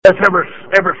That's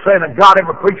ever son of God,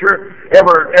 every preacher,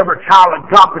 every child of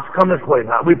God that's come this way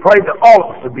now. We pray that all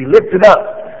of us would be lifted up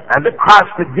and that Christ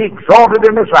would be exalted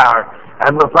in this hour.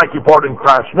 And we'll thank you for it in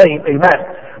Christ's name. Amen.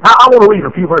 Now, I want to read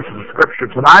a few verses of Scripture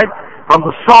tonight from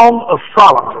the Song of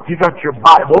Solomon. If you got your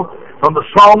Bible, from the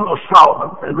Song of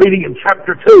Solomon, and reading in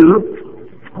chapter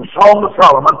 2, the Song of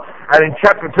Solomon, and in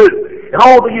chapter 2. In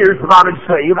all the years that I've been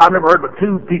saved, I never heard but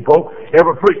two people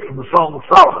ever preach from the Song of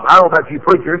Solomon. I don't know about you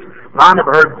preachers, but I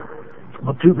never heard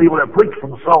but two people that preached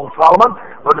from the Song of Solomon.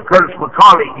 Brother Curtis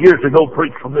McCauley years ago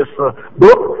preached from this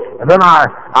book, and then I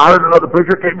heard another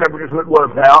preacher, can't remember just who it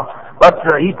was now, but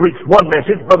he preached one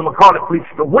message. Brother McCauley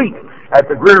preached a week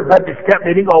at the Greer Baptist Camp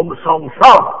meeting on the Song of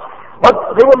Solomon.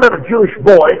 But they wouldn't let a Jewish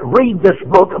boy read this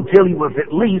book until he was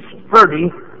at least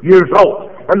 30 years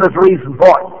old. And there's a reason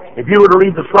for it. If you were to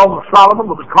read the Song of Solomon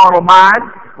with a carnal mind,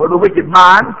 with a wicked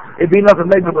mind, it'd be nothing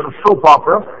maybe but a soap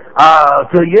opera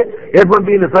to you. It wouldn't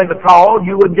be anything at all.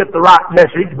 You wouldn't get the right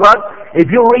message. But if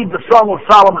you read the Song of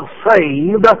Solomon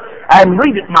saved, and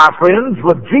read it, my friends,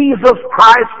 with Jesus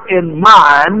Christ in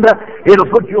mind,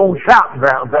 it'll put you on shouting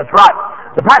grounds. That's right.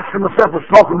 The pastor myself was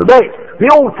talking today.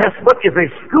 The Old Testament is a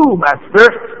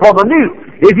schoolmaster for the New.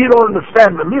 If you don't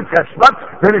understand the New Testament,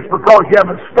 then it's because you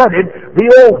haven't studied the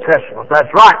Old Testament.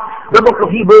 That's right. The book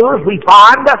of Hebrews, we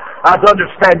find, to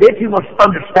understand it, you must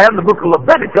understand the book of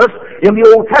Leviticus in the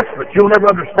Old Testament. You'll never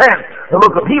understand the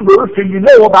book of Hebrews till you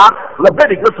know about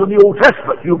Leviticus in the Old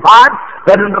Testament. You find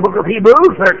that in the book of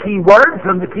Hebrews, there are key words,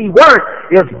 and the key word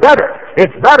is better.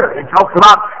 It's better. It talks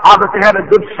about how that they had a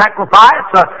good sacrifice,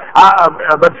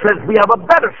 but says we have a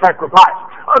better sacrifice.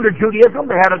 Under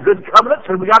Judaism, they had a good covenant,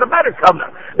 and we got a better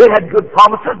covenant. They had good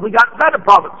promises, we got better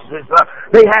promises.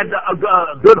 They had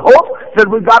a good hope, so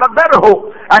we got a better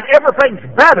hope. And everything's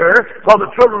better for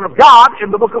the children of God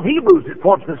in the book of Hebrews. It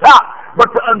points this out. But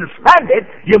to understand it,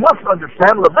 you must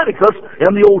understand Leviticus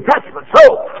in the Old Testament.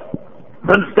 So,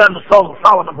 to understand the Song of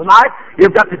Solomon tonight,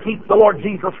 you've got to keep the Lord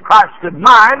Jesus Christ in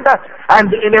mind,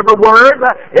 and in every word,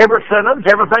 every sentence,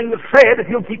 everything that's said, if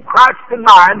you'll keep Christ in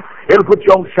mind, it'll put you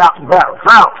on shouting grounds.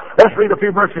 Now, let's read a few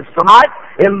verses tonight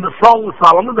in the Song of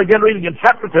Solomon. Begin reading in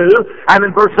chapter 2 and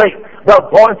in verse 8. The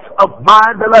voice of my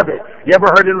beloved. You ever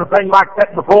heard anything like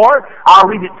that before? I'll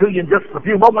read it to you in just a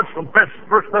few moments from 1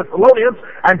 Thessalonians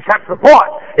and chapter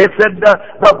 4. It said,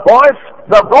 the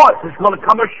voice is going to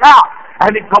come a shout.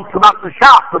 And it talks about the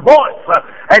shout, the voice.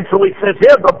 And so he says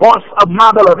here, the voice of my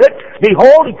beloved.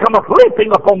 Behold, he cometh leaping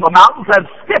upon the mountains and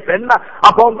skipping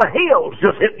upon the hills,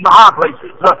 just hitting the high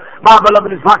places. My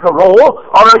beloved is like a roe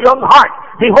or a young hart.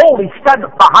 Behold, he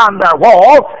standeth behind their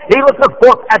wall. He looketh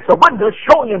forth at the window,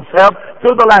 showing himself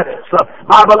through the lattice.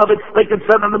 My beloved spake and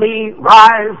said unto me,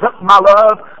 Rise up, my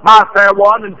love, my fair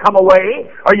one, and come away.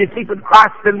 Are you keeping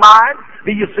Christ in mind? Do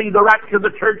you see the rapture of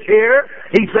the church here?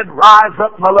 He said, Rise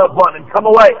up, my loved one, and come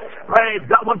away. Praise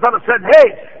God. One fellow said,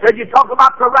 said you talk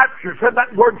about the rapture. Said that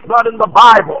word's not in the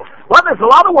Bible. Well, there's a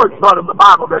lot of words not in the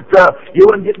Bible that you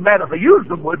wouldn't get mad if I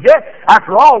used them, would you?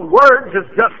 After all, words is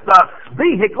just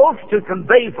vehicles to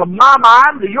convey from my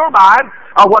mind to your mind,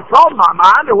 what's on my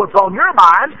mind or what's on your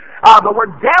mind. The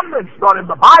word damnation's not in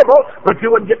the Bible, but you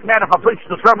wouldn't get mad if I preached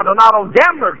a sermon not on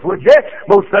damners, would you?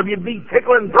 Most of you'd be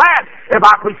tickling glad if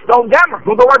I preached on damners.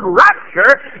 Well, the word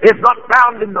rapture is not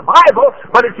found in the Bible,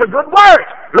 but it's a good word.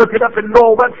 Look it up in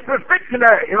Noel Webster's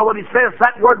dictionary. You know what he says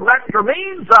that word rapture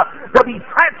means? To be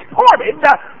transported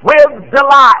with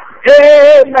delight.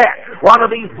 Amen. One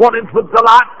of these mornings with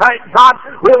delight, thank God,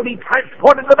 we'll be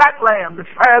transported to that land this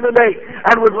Saturday,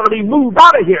 and we're going to be moved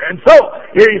out of here. And so,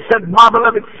 here he said, My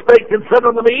beloved spake and said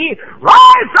unto me,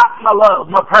 Rise up, my love,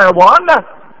 my fair one,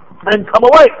 and come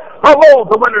away. For lo,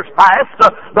 the winter's past,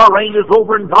 the rain is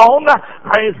over and gone.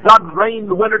 Praise God, rain,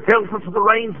 the winter tells us of the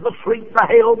rains, the sleet, the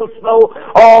hail, the snow,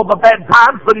 all the bad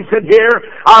times. But he said here,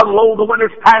 lo, the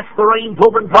winter's past, the rain's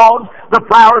over and gone. The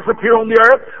flowers appear on the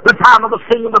earth. The time of the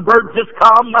singing of the birds is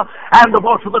come, and the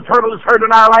voice of the turtle is heard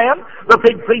in our land. The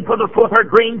fig tree putteth forth her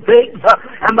green figs,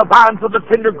 and the vines of the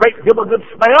tender grape give a good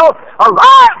smell.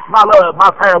 Arise, my love, my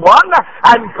fair one,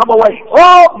 and come away.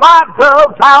 Oh, my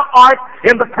dove, thou art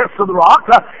in the crest of the rock,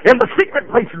 in the secret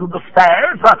places of the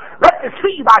stairs. Let me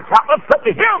see thy countenance, let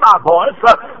me hear thy voice,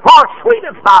 for sweet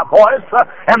is thy voice,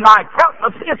 and thy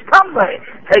countenance is comely.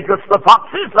 Take us the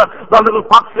foxes, the little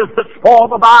foxes that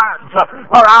spoil the vines,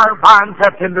 for our vines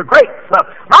have tender grapes.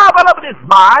 My beloved is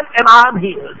mine, and I am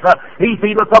his. He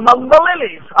feedeth among the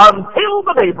lilies until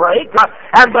the daybreak,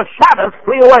 and the shadows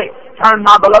flee away. Turn,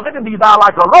 my beloved, and be thou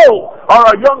like a roe or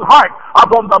a young hart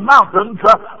upon the mountains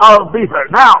of Bether.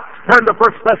 Now, turn to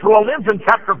 1 Thessalonians in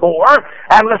chapter 4,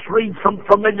 and let's read some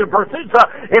familiar verses.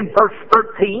 In verse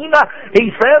 13,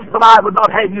 he says, "But I would not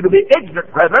have you to be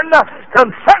ignorant, brethren,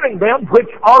 concerning them which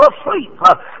are asleep,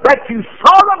 that you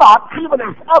sorrow not, even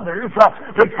as others,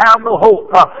 which have no hope.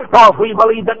 For if we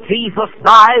believe that Jesus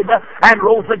died and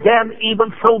rose again,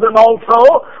 even so then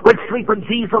also, which sleep in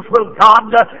Jesus will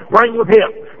God bring with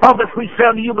him. For this we say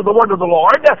unto you with the word of the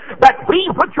Lord, that we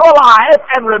which are alive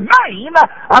and remain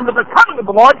unto the coming of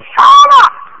the Lord shall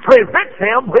not prevent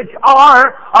them which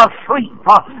are asleep.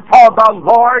 For the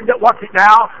Lord," watch it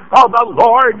now, for the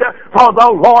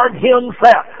Lord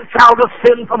himself shall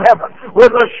descend from heaven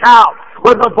with a shout,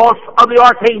 with the voice of the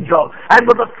archangel, and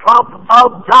with the trump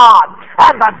of God,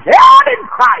 and the dead in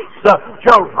Christ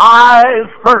shall rise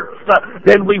first.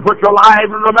 Then we which are alive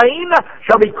and remain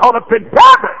shall be caught up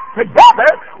together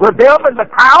with them in the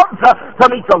clouds to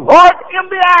meet the Lord in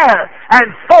the air,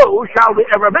 and so shall we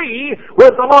ever be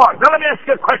with the Lord. Now let me ask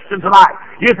you a question tonight.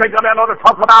 You think a man ought to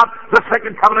talk about the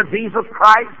second coming of Jesus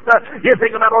Christ? You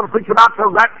think a man ought to preach about the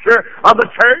rapture of the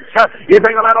church? You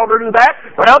think a man ought to do that?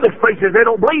 Well, there's preachers, they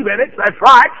don't believe in it. That's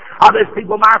right. There's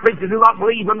people, my preachers, do not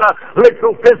believe in the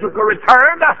literal physical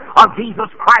return of Jesus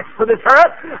Christ to this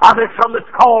earth. There's some that's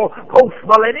called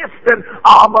post-millennialist and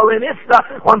amillennialist.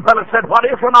 One fellow said, "What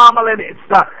is an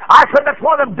amillennialist?" I said, "That's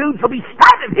one of them dudes will be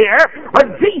standing here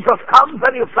when Jesus comes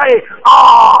and he'll say,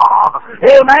 ah,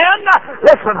 amen."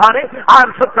 Listen, honey,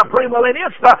 I'm such a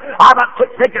premillennialist. I'm not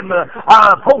quit taking the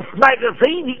Post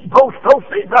magazine, eating Post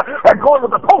toasties, and going to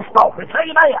the post office.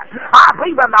 Amen. I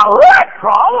believe in the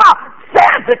literal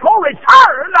physical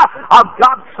return of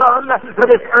God's Son to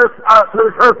this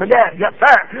earth again. Yes,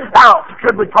 sir. Now,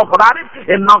 should we talk about it?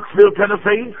 In Knoxville,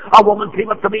 Tennessee, a woman came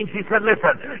up to me and she said,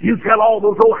 "Listen, you tell all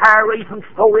those old hair-raising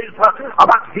stories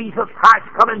about Jesus Christ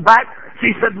coming back."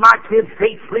 She said, "My kids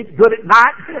can't sleep good at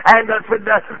night," and said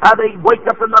they wake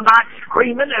up in the night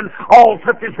screaming and all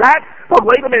such as that. But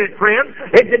wait a minute, friends.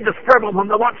 It didn't disturb them when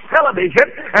they watched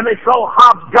television and they saw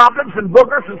hobgoblins and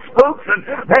boogers and spooks and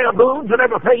baboons and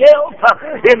everything else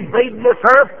invading this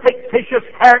earth, fictitious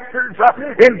characters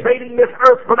invading this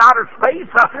earth from outer space.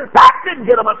 That didn't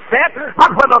get them upset. But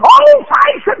when an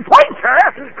old-fashioned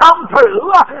preacher come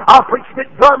through, preached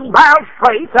it gun barrel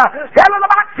straight, telling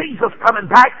about Jesus coming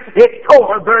back, it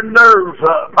tore their nerves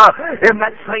up. In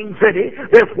that same city,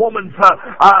 this woman's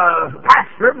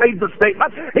pastor made the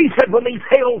statement. He said, "When these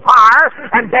hellfire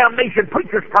and damnation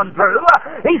preachers come through,"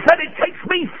 he said, "it takes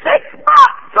me 6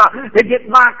 months to get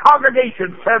my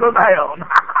congregation settled down."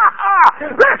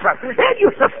 Listen, it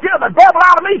used to scare the devil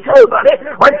out of me too, buddy,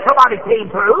 when somebody came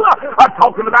through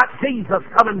talking about Jesus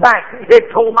coming back.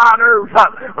 It tore my nerves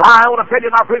up. I want to tell you,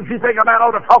 my friends, you think a man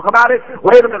ought to talk about it?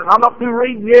 Wait a minute, I'm not through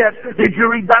reading yet. Did you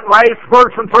read that last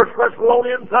verse in 1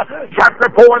 Thessalonians chapter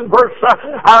 4 and verse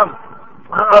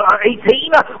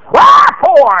 18?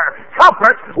 "Wherefore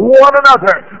comfort one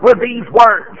another with these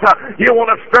words." You want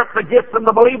to stir up the gift in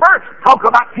the believer? Talk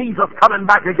about Jesus coming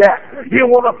back again. You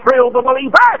want to thrill the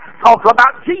believer? Talk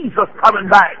about Jesus coming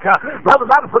back. Brother,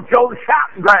 that'll put you on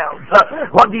shouting grounds.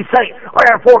 What did he say?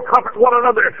 "Wherefore comfort one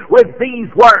another with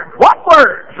these words." What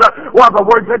words? Well, the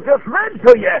words I just read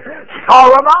to you.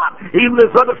 "Sorrow not, even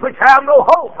as others which have no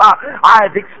hope."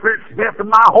 I've experienced death in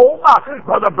my home.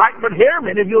 Brother Blackman here,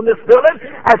 many of you in this building,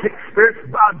 has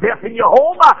experienced death in your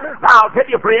home. Now, I'll tell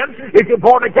you, friends, if you're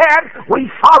born again,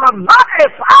 we sorrow not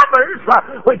as others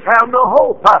which have no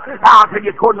hope. I'll tell you,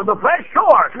 according to the flesh,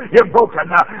 sure, you're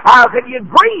broken. I'll tell you,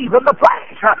 grieve in the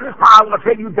flesh. I want to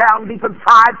tell you, down deep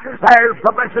inside, there's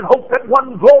the blessed hope that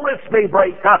one glorious day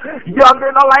break. Yonder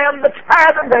in a land that's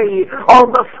fair today,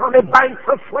 on the sunny banks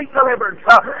of sweet deliverance.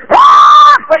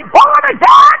 Every born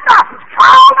again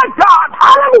child of God,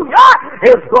 hallelujah,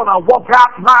 is going to walk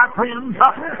out, my friends.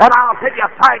 And I'll tell you,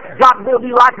 thank God will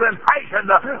be like an passion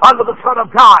under the Son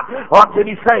of God. What did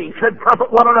he say? He said,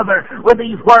 "Comfort one another with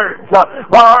these words."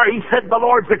 For he said, "The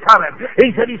Lord's a coming."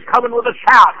 He said he's coming with a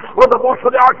shout, with the voice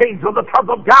of the archangel, the trump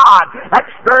of God. That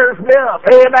stirs me up.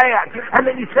 Amen. And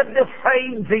then he said, "This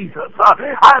same Jesus."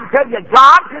 I'm telling you,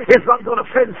 God is not going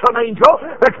to send some angel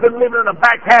that's been living in a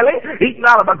back alley, eating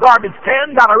out of a garbage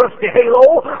can, got a rusty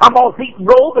halo, a moth-eaten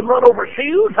robe, and run over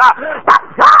shoes. But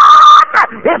God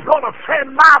is going to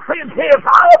send, my friends, His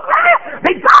only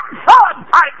begotten Son,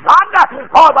 thank God,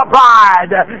 for the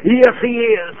bride. Yes, He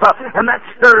is. And that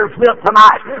stirs me up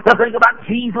tonight to think about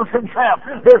Jesus Himself,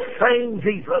 this same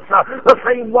Jesus, the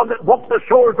same one that walked the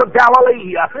shores of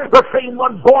Galilee, the same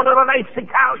one born in an hasty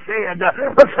cowshed,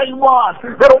 the same one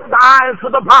that opened the eyes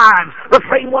of the blind, the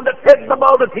same one that fed the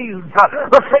multitudes,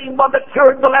 the same one that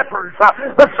cured the lepers,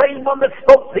 the same one that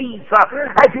spoke peace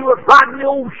as He was riding the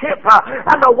old ship,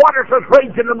 and the waters was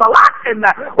raging and the lightning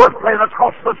was playing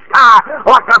across the sky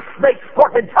like a snake's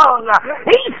forked tongue.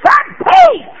 He said,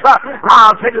 peace!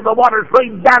 I'll say to the waters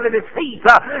rained down at His feet,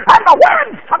 and the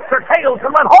winds took their tails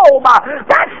and went home.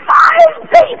 That same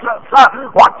Jesus!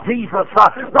 What Jesus?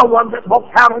 The one that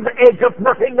walked out on the edge of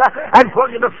nothing and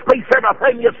flung into space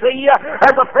everything you see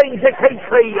and the things you can't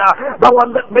see. The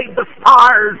one that made the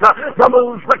stars, the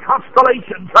moons, the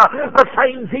constellations. The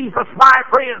same Jesus, my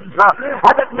friends,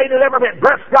 and that made it ever bit.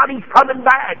 Bless God, He's coming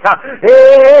back.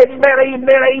 Amen, amen,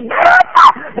 amen.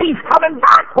 He's coming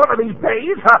back one of these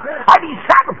days. And He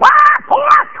said, wherefore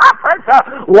comfort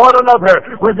one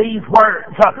another with these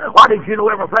words. Why, did you know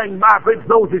everything, my friends,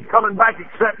 knows He's coming back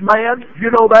except man? Did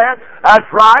you know that?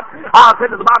 That's right. I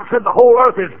said, the Bible said the whole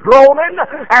earth is groaning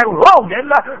and longing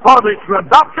for its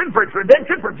adoption, for its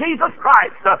redemption, for Jesus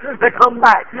Christ to come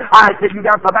back. I said, you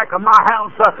down to the back of my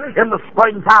house in the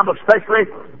springtime especially,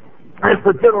 as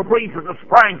the gentle breezes of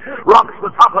spring rocks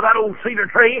the top of that old cedar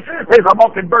tree, there's a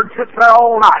mockingbird sits there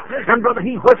all night. And brother,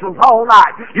 he whistles all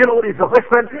night. You know what he's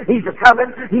a-whistling? He's a-coming,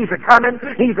 he's a-coming,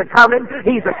 he's a-coming,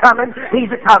 he's a-coming,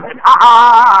 he's a-coming.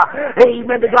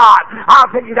 Amen to God. I'll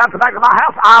take you down to the back of my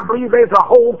house. I believe there's a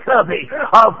whole covey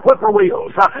of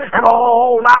whippoorwills. And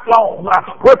all night long,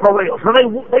 whippoorwills. And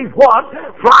there's one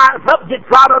flies up, gets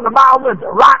right under my window,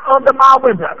 right outside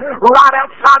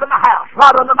of my house,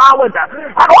 right under my window.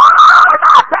 And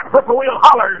that whippoorwill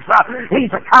hollers,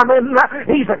 he's a-coming,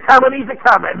 he's a-coming, he's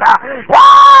a-coming.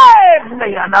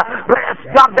 Amen. Bless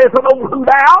God, there's an old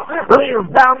hoot owl lives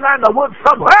down there in the woods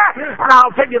somewhere, and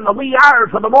I'll tell you in the wee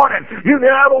hours of the morning, you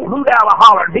hear that old hoot owl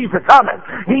hollering, he's a-coming,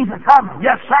 he's a-coming.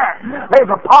 Yes, sir. There's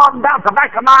a pond down the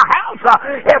back of my house,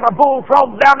 every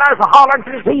bullfrog down there's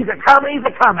a-hollering, he's a-coming, he's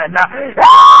a-coming.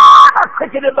 A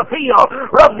cricket in the field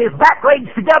rubbing his back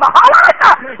legs together,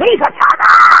 hollering, he's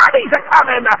a-coming, he's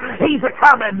a-coming. He's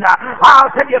a-coming.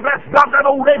 I'll tell you, bless God, that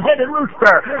old red-headed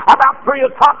rooster, about 3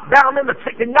 o'clock down in the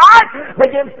chicken yard,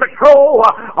 begins to crow.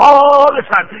 Oh,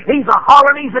 listen, he's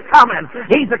a-hollering, he's a-coming.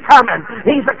 He's a-coming.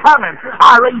 He's a-coming.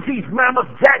 I raise these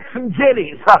mammoth jacks and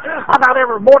jennies. About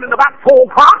every morning about 4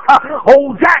 o'clock,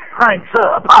 old Jack cranks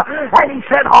up. And he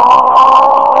said,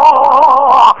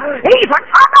 oh, he's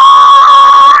a-coming!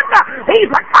 He's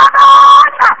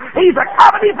a-coming! He's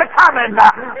a-coming, he's a-coming.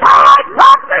 I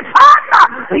love the sun!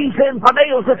 These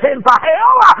infidels that's in for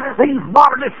hell, these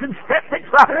modernists and skeptics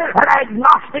and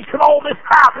agnostics and all this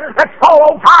crowd that's so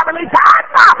old-timely time,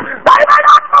 they may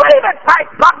not believe it, thank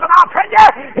God, but I'll tell you,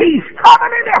 He's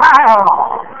coming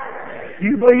anyhow.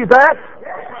 You believe that?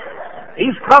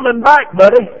 He's coming back,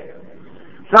 buddy.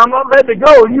 Some of them ready to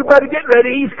go. You better get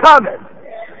ready. He's coming.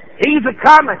 He's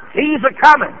a-coming. He's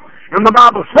a-coming. And the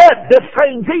Bible said this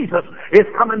same Jesus is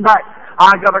coming back.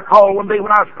 I got a call one day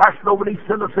when I was passing over East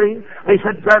Tennessee. They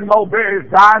said, Grandma Barry's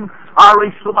dying. I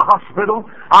raced to the hospital.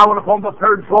 I went up on the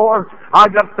 3rd floor. I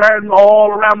got there, and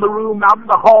all around the room, out in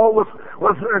the hall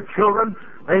was their children.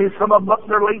 Some of them up in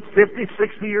their late 50s,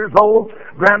 60 years old.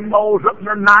 Grandma's up in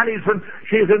her 90s, and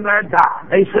she's in there dying.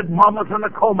 They said, Mama's in a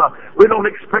coma. We don't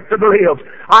expect her to live.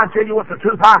 I tell you what the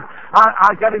truth,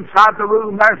 I got inside the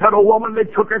room. There's that old woman. They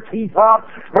took her teeth off.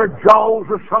 Her jaws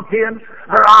were sunk in.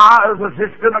 Her eyes was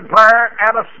just in a glare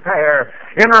and a stare.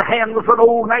 In her hand was an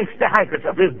old nasty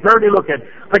handkerchief. It's dirty looking.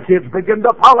 The kids began to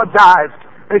apologize.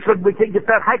 They said, we can't get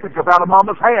that handkerchief out of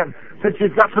Mama's hand. Since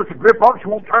she's got such a grip on it, she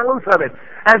won't turn loose of it.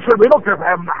 And said, we don't care for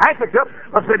having the handkerchief.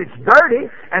 I said, it's dirty,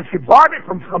 and she borrowed it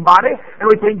from somebody, and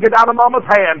we can't get it out of Mama's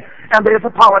hand. And they're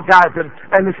apologizing.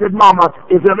 And they said, Mama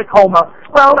is in a coma.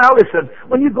 Well, now listen,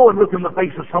 when you go and look in the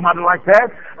face of somebody like that,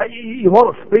 you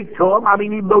want to speak to them. I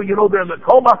mean, even though you know they're in the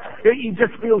coma, it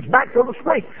just feels natural to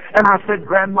speak. And I said,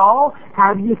 Grandma,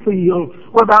 how do you feel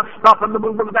without stopping the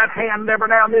movement of that hand every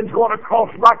now and then going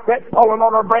across like that, falling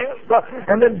on her breast,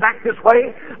 and then back this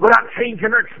way, without change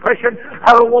in her expression.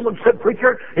 And a woman said,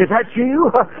 "Preacher, is that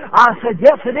you?" I said,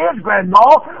 "Yes, it is, Grandma."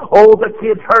 Oh, the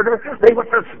kids heard her. They were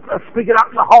speaking out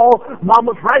in the hall.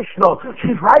 Mama's rational.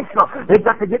 She's rational. They've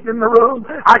got to get in the room.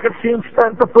 I could see them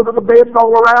stand at the foot of the bed and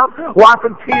all around,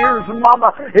 wiping tears, and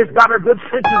Mama has got her good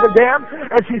senses again.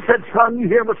 And she said, "Son, you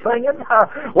hear me singing?"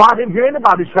 "Well, I didn't hear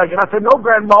anybody singing." I said, "No,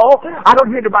 Grandma, I don't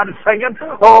hear anybody singing."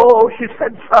 "Oh," she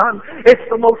said, "Son, it's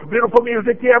the most beautiful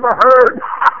music you ever heard."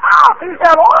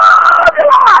 And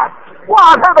well,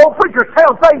 I've heard old preachers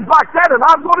tell things like that, and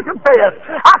I'm going to confess,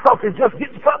 I thought they were just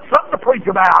getting something to preach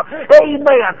about.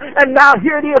 Amen. And now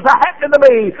here it is happening to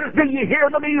me. Do you hear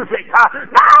the music?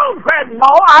 No, Grandma,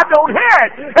 I don't hear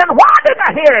it. And why didn't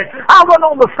I hear it? I went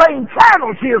on the same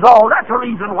channel she is on. That's the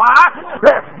reason why.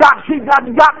 She got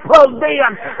plugged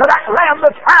in to that Lamb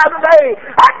that's high today.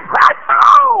 And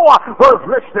Grandma was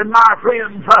listening, my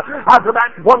friends, to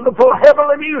that wonderful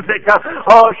heavenly music.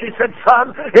 Oh, she said,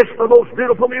 "Son, it's the most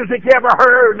beautiful music you ever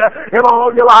heard in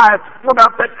all your life."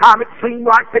 About that time, it seemed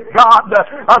like that God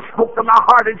spoke to my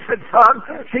heart and said,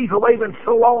 "Son, she's waving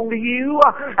so long to you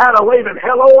and waving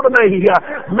hello to me."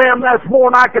 Man, that's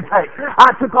more than I could take.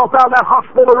 I took off out of that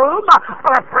hospital room.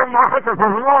 I turned my head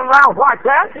around like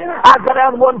that. I got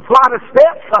down one flight of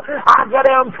steps. I got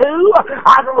down two.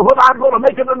 I don't know whether I'm going to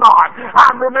make it or not. I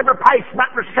remember passing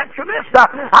that receptionist.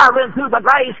 I ran through the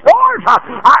glaze doors.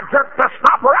 I jerked the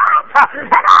stopper out, and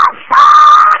I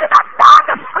shot and I died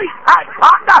to sleep. Thank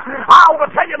God. I want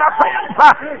to tell you, my friends,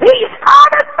 he's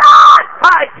coming back.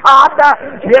 Thank God.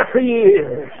 Yes, he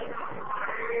is.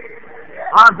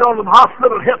 I've gone to the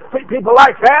hospital to help people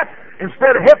like that.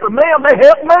 Instead of helping them, they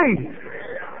help me.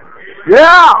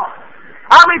 Yeah.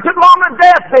 I mean, took them on their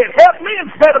deathbed. Help me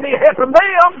instead of me helping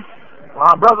them.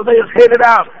 My brother, they is headed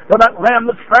out to that Lamb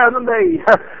that's fairer than thee.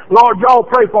 Lord, y'all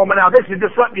pray for me now. This is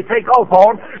just something you take off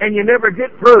on and you never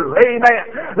get through. Amen.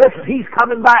 Listen, he's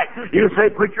coming back. You say,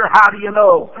 "Preacher, how do you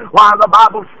know?" Why, the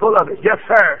Bible's full of it. Yes,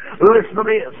 sir. Listen to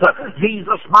this.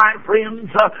 Jesus, my friends,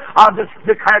 just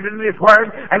declared it in his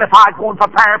word, and if I go and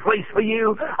prepare a place for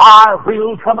you, I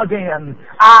will come again.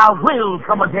 I will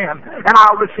come again. And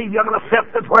I'll receive you and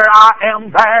accept it where I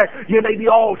am there. You may be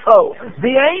also.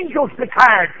 The angels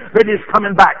declared that his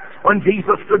coming back. When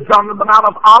Jesus stood on the Mount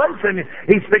of Olives and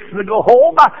he's fixing to go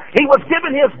home, he was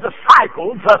giving his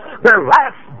disciples their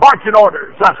last marching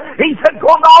orders. He said, "Go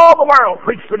into all the world,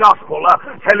 preach the gospel,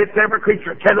 tell it to every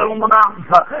creature, tell it on the mountains,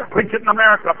 preach it in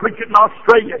America, preach it in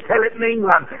Australia, tell it in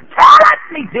England, tell it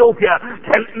in Ethiopia,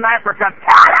 tell it in Africa,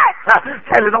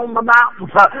 tell it on the mountains,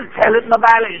 tell it in the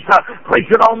valleys, preach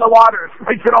it on the waters,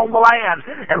 preach it on the land."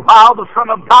 And while the Son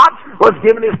of God was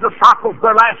giving his disciples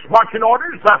their last marching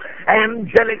orders,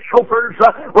 angelic chauffeurs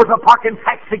was parking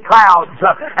taxi clouds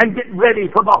and getting ready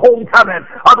for the homecoming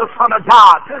of the Son of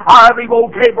God. Our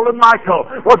old Gabriel and Michael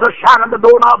was shining the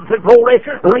doorknobs of glory,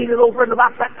 leaning over, and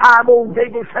about that time old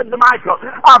Gabriel said to Michael,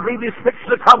 "I believe he's fixing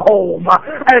to come home."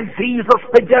 And Jesus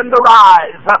began to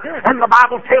rise. And the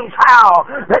Bible tells how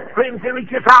that friends, he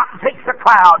reaches out and takes the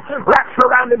cloud, wraps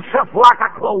around himself like a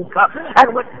cloak,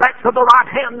 and went back to the right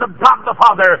hand of God the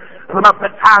Father. And about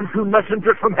that time, two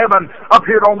messengers from heaven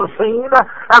appeared on the scene,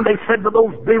 and they said to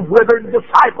those bewildered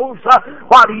disciples,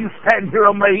 "Why do you stand here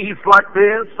amazed like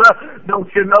this?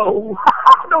 Don't you know?"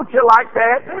 Don't you like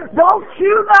that? Don't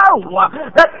you know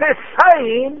that this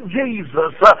same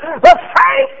Jesus, the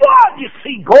same one you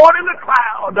see going in the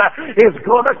cloud, is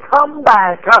going to come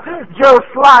back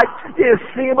just like you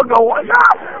see him going?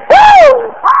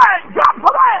 Woo! Thank God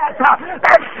for that.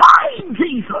 That same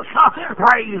Jesus,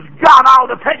 praise God, I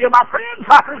want to tell you, my friends,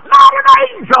 not an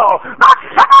angel, not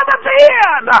some other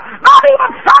man, not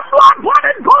even someone one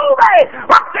in glory,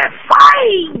 but this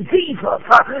same Jesus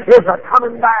is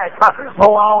coming back.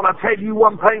 Oh, I want to tell you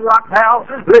one thing right now.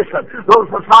 Listen, those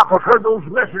disciples heard those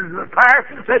messengers declare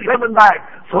that he's coming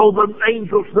back. So the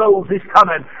angels knows he's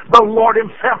coming. The Lord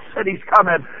himself said he's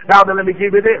coming. Now then, let me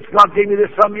give you this. God gave me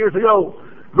this some years ago.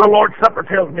 The Lord's Supper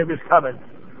tells me of his coming.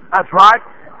 That's right.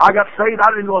 I got saved. I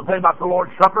didn't know a thing about the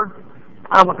Lord's Supper.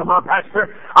 I went to my pastor.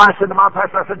 I said to my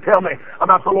pastor, I said, "Tell me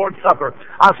about the Lord's Supper."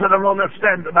 I said, "I don't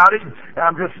understand about it.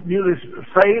 I'm just newly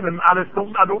saved, and I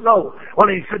don't know." Well,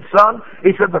 he said, "Son,"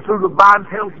 he said, "the fruit of the vine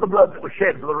tells the blood that was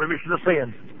shed for the remission of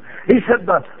sins." He said,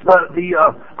 "The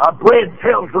bread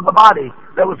tells of the body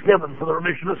that was given for the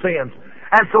remission of sins."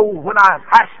 And so when I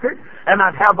pastored and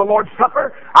I'd have the Lord's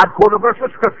Supper, I'd quote a verse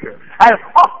of Scripture. "As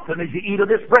often as you eat of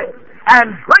this bread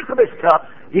and drink of this cup,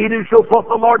 ye do show forth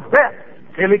the Lord's death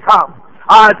till he come."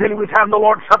 I tell you, we was having the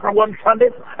Lord's Supper one Sunday,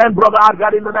 and brother, I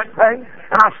got into that thing,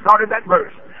 and I started that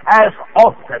verse. "As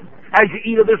often as you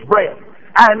eat of this bread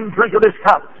and drink of this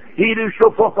cup, ye do show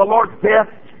forth the Lord's death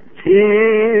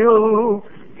till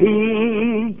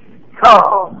He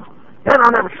comes. Man, I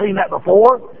never seen that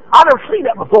before. I never seen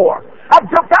that before. That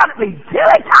jumped out at me. Till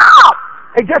He comes.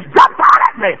 It just jumped out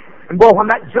at me. And boy,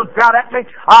 when that jumped out at me,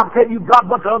 I'll tell you, God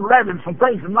must have unraveled some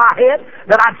things in my head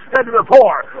that I'd studied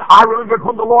before. I remembered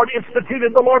when the Lord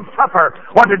instituted the Lord's Supper.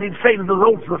 What did He say to the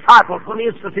old disciples when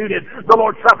He instituted the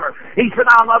Lord's Supper? He said,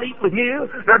 I'll not eat with you,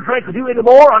 nor drink with you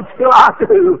anymore until I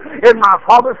do in my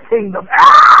Father's kingdom.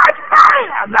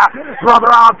 Amen! Brother,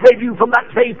 I'll tell you, from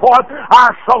that day forth,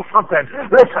 I saw something.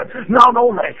 Listen, not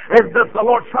only does the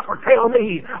Lord's Supper tell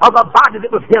me of the body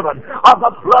that was given, of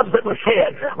the blood that was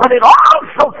shed, but it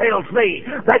also tells me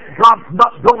that God's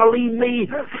not going to leave me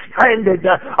stranded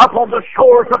up on the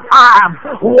shores of time,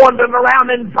 wandering around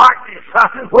in darkness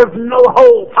with no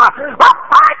hope. But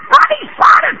my body,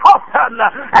 son and often,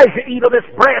 as you eat of this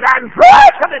bread and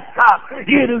drink of this cup,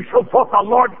 you do show forth the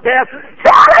Lord's death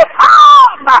till He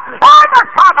come. Every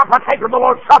time I partake of the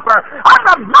Lord's Supper,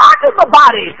 I'm reminded of the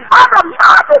body, I'm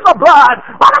reminded of the blood,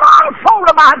 but I'm also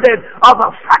reminded of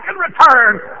the second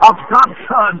return of God's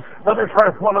Son to this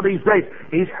earth one of these days.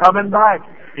 He's coming back.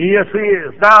 Yes, He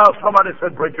is. Now, somebody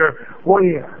said, preacher,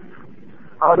 when?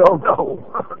 I don't know.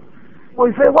 Well,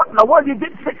 you say, what in the world you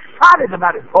get so excited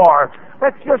about it for?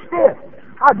 That's just it.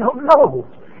 I don't know.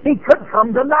 He could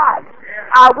come tonight.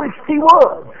 I wish He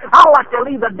would. I'd like to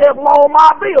leave the devil all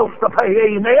my bills to pay.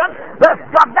 Amen. Let's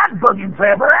got that boogie's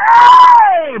ever.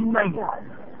 Amen.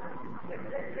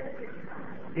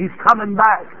 He's coming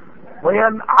back.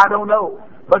 When? I don't know.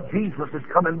 But Jesus is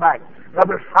coming back. Now,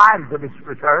 there's signs of His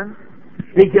return.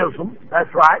 He gives them.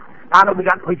 That's right. I know we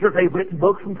got preachers, they've written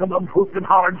books, and some of them pooped and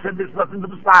hollered and said there's nothing to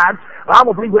the signs. But I'm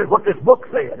going to believe what this book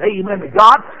said. Amen to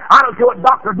God. I don't care what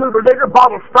Dr. Doodle Digger,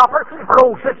 Bottle Stopper, or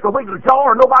old Sister Wiggly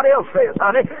Jaw, or nobody else says,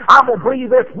 honey. I'm going to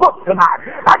believe this book tonight.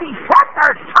 And He said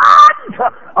there's signs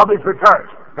of His return.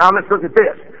 Now, let's look at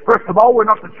this. First of all, we're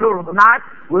not the children of the night.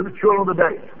 We're the children of the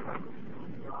day.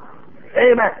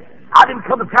 Amen. I didn't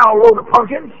come to town a load of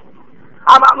pumpkins.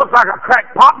 I might look like a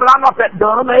crackpot, but I'm not that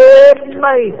dumb.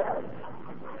 Amen.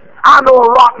 I know a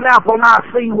rotten apple when I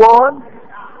see one.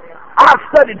 I've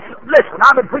studied, listen,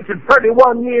 I've been preaching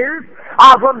 31 years.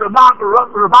 I've run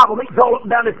revival meetings all up and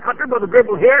down this country. Brother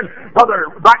Gribble here and Brother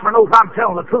Blackman knows I'm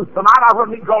telling the truth tonight. I've run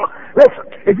meetings all up. Listen,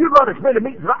 if you run as many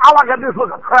meetings, all I got to do is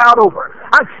look a crowd over.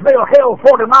 I can smell hell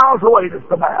 40 miles away just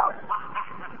about.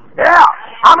 Yeah,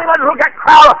 I mean, let's look at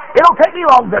crowd. It don't take me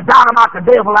long to dynamite the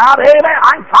devil out. Amen.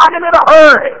 I can find him in a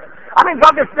hurry. I mean,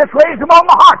 God just raised him on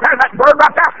my heart. There's that bird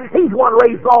right there. He's one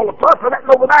raised all the plus, or that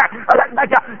over there. I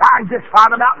can just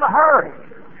find him out in a hurry.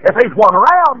 If he's one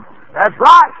around, that's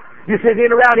right. You see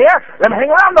him around here, then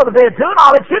hang around another day or two, and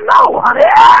I'll let you know, honey.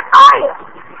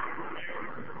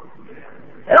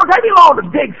 It don't take me long to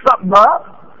dig something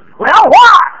up. Well,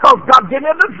 why? Because God gave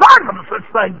me a discernment of such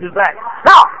things as that.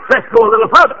 Now, let's go a little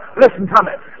further. Listen to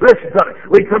me. Listen to me.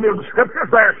 We come here to the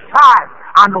Scriptures. There's signs.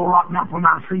 I know a rotten apple when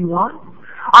I see one.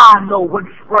 I know when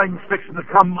spring's fixing to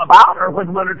come about or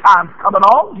when winter time's coming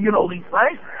on. You know these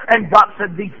things. And God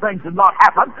said these things would not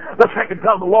happen. The second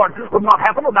coming of the Lord would not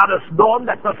happen without us knowing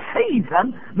that the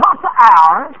season, not the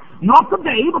hour, not the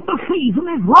day, but the season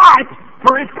is right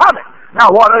for His coming. Now,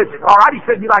 what is it? All right, He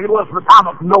said be like it was for the time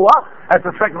of Noah at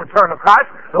the second return of Christ.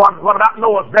 What about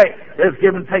Noah's day? There's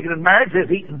giving, taking in marriage.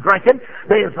 There's eating, drinking.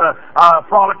 There's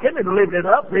frolicking and living it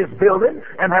up. There's building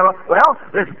and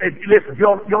listen, if you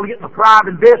want to get in the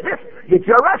thriving business, get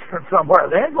you a restaurant somewhere.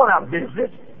 They ain't going out of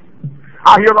business.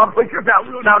 I hear a lot of preachers now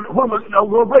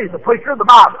we'll believe the preacher of the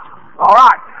Bible. All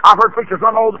right. I've heard preachers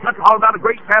run all over the country all about a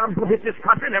great famine will hit this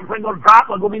country and everything's going to drop.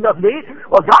 There's going to be nothing to eat.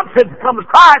 Well, God said to come to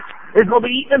Christ is going to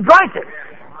be eating and drinking.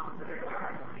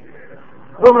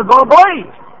 Whom is going to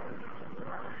believe?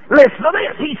 Listen to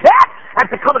this. He said, at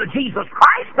the coming of Jesus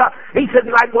Christ, He said,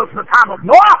 like it was in the time of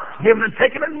Noah, giving and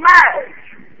taking in marriage.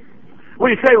 Well,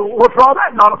 you say, well, what's all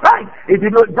that? Not a thing. If you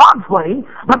do it God's way,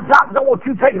 but God don't want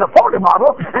you taking a 40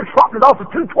 model and swapping it off for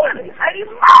 220.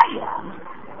 Amen.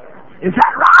 Is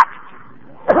that right?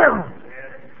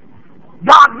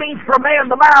 God means for a man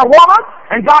to marry a woman,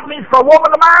 and God means for a woman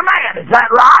to marry a man. Is that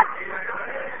right?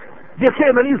 You see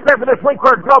in the newspaper this week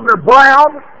where Governor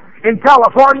Brown in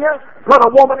California put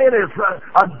a woman in as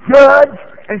a judge,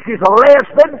 and she's a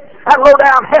lesbian. That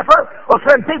low-down heifer will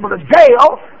send people to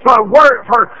jail for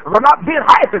not being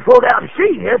half as low-down as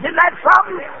she is. Isn't that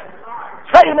something?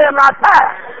 Say amen right there.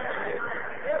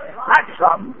 that's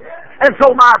something. And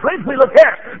so, my friends, we look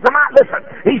here. Listen,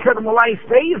 he said in the last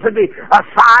days there'd be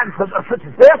signs such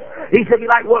as this. He said,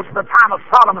 like was the time of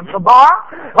Sodom and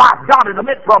Gomorrah. Like God had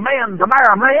meant for a man to marry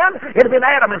a man. It had been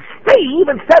Adam and Steve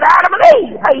instead of Adam and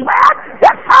Eve. Amen?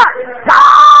 Yes, sir.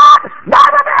 God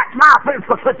never meant, my friends,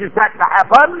 for such as that to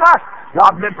happen.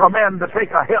 God meant for a man to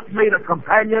take a helpmate, a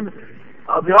companion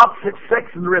of the opposite sex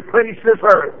and replenish this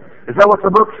earth. Is that what the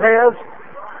book says?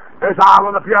 There's an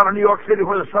island up here in New York City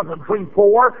where there's something between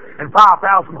 4,000 and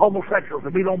 5,000 homosexuals that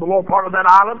meet on the lower part of that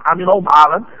island. On the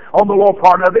island. On the lower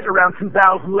part of it, around 2,000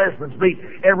 lesbians meet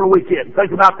every weekend.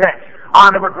 Think about that.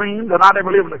 I never dreamed that I'd ever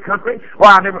live in a country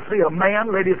where I'd never see a man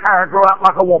let his hair grow out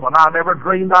like a woman. I never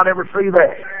dreamed I'd ever see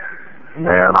that.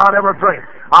 Man, I never dreamed.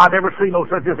 I never see no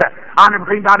such as that. I never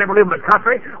dreamed I'd ever live in a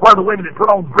country where the women had put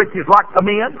on breeches like the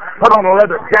men, put on a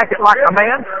leather jacket like a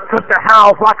man, cut their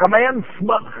hair off like a man,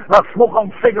 smoke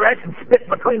on cigarettes and spit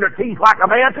between their teeth like a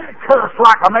man, curse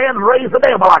like a man, and raise the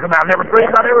devil like a man. I never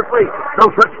dreamed I'd ever see no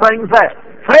such thing as that.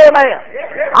 Say amen.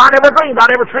 I never dreamed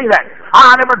I'd ever see that.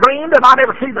 I never dreamed that I'd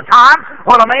ever see the time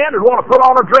when a man would want to put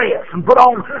on a dress and put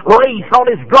on lace on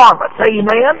his garments.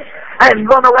 Amen. And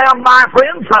run around, my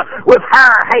friends, with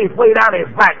hair halfway down his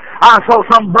back. I saw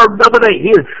some bird the other day.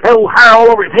 His old hair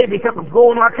all over his head. He kept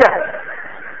going like that.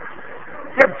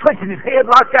 Kept twitching his head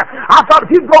like that. I thought if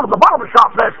you'd go to the barber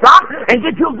shop last time and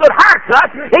get you a good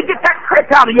haircut, he'd get that crick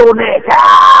out of your neck.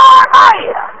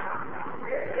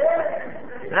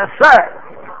 Yes, sir.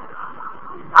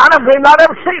 I never dreamed I'd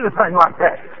ever see anything like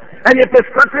that. And yet this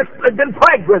country has been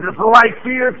plagued with it for the last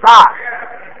few years' time.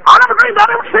 I never dreamed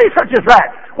I'd ever see such as that.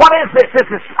 What is this? This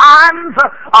is signs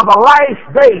of the last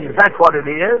days. That's what it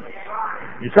is.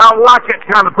 You sound like that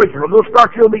kind of preacher. We'll go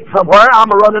start you a meet somewhere. I'm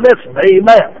a running this one.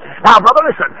 Amen. Now, brother,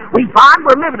 listen. We find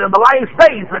we're living in the last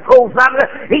days. The close out of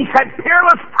it. He said,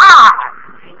 peerless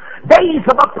times. Days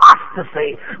of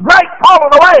apostasy. Great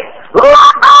falling away.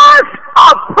 Lovers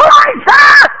of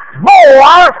pleasure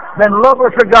more than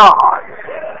lovers of God.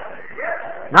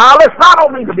 Now, listen, I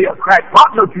don't mean to be a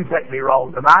crackpot. Don't you take me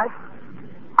wrong tonight.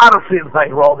 I don't see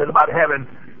anything wrong about having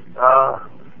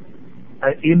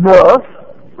enough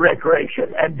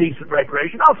recreation and decent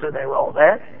recreation. I don't see anything wrong with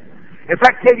that. In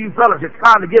fact, tell you fellas, it's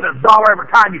trying to get $1 every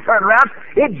time you turn around.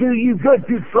 It'd do you good if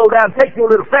you'd slow down, take your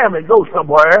little family and go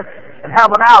somewhere and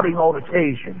have an outing on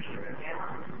occasions.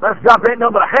 Let's stop ain't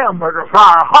nothing but a hamburger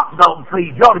fry or a hot dog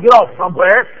feed. You ought to get off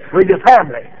somewhere with your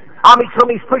family. I meet some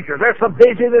of these preachers. They're so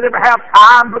busy they never have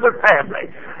time for their family.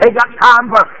 They got time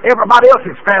for everybody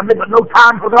else's family, but no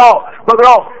time for their own.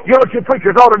 You know what you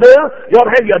preachers ought to do? You ought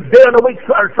to have your day in a week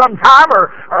or sometime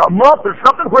or a month or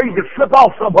something where you can slip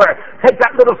off somewhere. Take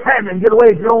that little family and get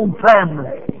away with your own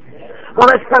family. Well,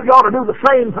 that's because you ought to do the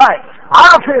same thing.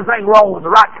 I don't see anything wrong with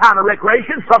the right kind of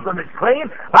recreation, something that's clean.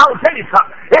 But I will tell you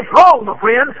something. It's wrong, my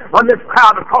friend, when this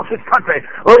crowd across this country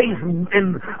lays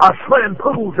in swimming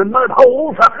pools and mud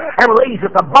holes and lays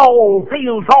at the ball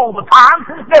fields all the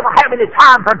time, never have any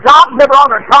time for jobs, never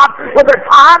on their job with their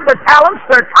time, their talents,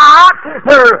 their time,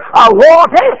 their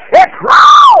loyalty. It's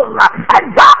wrong.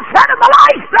 And God said in the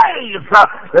last days,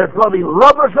 there's going to be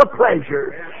lovers of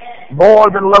pleasure more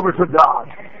than lovers of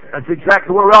God. That's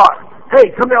exactly where we are.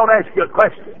 Hey, come here, I want to ask you a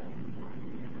question.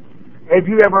 Have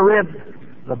you ever read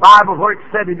the Bible where it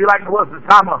said it'd be like it was in the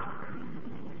time of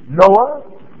Noah,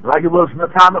 like it was in the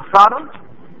time of Sodom?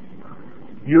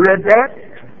 You read that?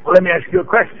 Well, let me ask you a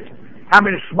question. How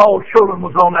many small children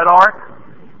was on that ark?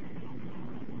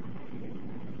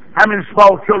 How many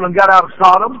small children got out of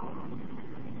Sodom?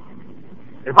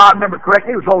 If I remember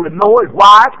correctly, it was only Noah, his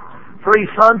wife, 3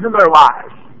 sons and their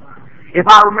wives. If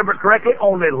I remember correctly,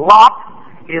 only Lot,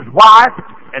 his wife,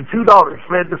 and 2 daughters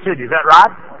fled the city. Is that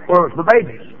right? Where was the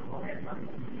babies?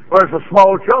 Where's the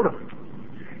small children?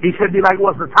 He said it'd be like it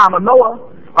was in the time of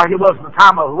Noah, like it was in the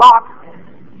time of Lot,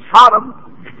 Sodom.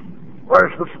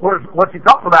 What's he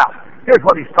talking about? Here's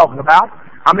what he's talking about.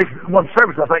 I mentioned one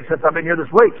service, I think, since I've been here this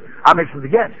week. I mentioned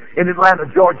it again. In Atlanta,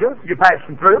 Georgia, you're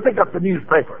passing through, pick up the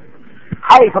newspaper.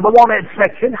 Half of the one-ed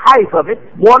section, half of it,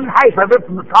 one half of it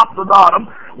from the top to the bottom,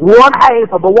 one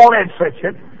half of the one-ed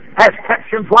section has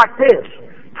captions like this.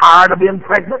 Tired of being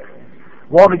pregnant?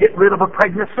 Want to get rid of a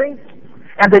pregnancy?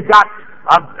 And they've got,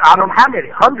 I don't know how many,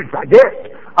 hundreds, I guess,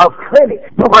 of clinics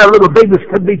where little babies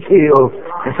could be killed.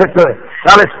 And such a,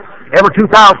 now listen, every 2,000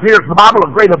 years in the Bible,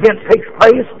 a great event takes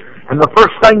place, and the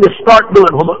first thing they start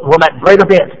doing when that great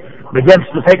event begins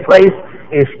to take place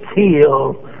is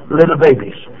kill little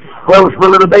babies. Where was the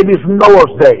little babies in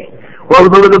Noah's day? Where were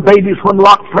the little babies when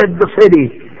Lot fled the city?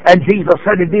 And Jesus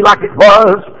said it'd be like it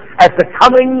was at the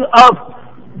coming of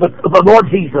the Lord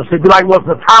Jesus. It'd be like it was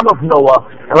in the time of Noah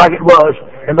and like it was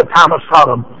in the time of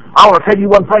Sodom. I want to tell you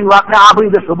one thing right now. I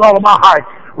believe this with all of my heart.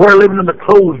 We're living in the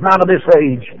closed man of this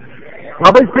age.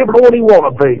 Now, these people don't even want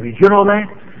a baby. You know that?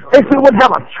 If you wouldn't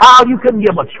have a child, you couldn't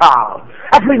give them a child.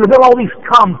 That's why they build all these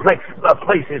complex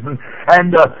places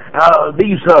and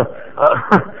these.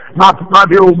 My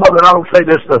dear old mother. And I don't say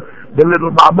this to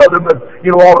belittle my mother, but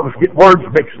you know, all of us get words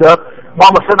mixed up.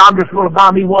 Mama said, "I'm just going to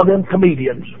buy me one of them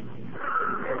comedians."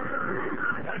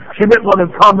 She meant one of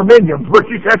them condominiums, but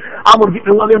she said, "I'm going to get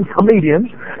me one of them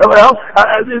comedians." Well,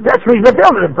 that's the reason they're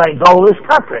building them things all over this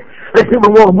country. These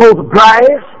people want to mow the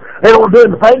grass. They don't do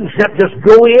anything except just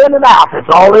go in and out. That's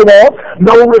all they want.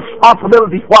 No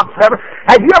responsibility whatsoever.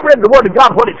 Have you ever read the Word of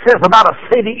God, what it says about a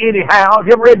city anyhow? Have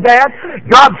you ever read that?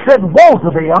 God said, "Woe to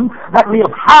them that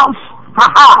live house to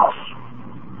house."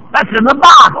 That's in the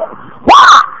Bible.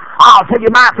 Why? I'll tell you,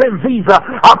 my friends, these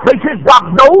places,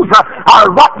 God knows, are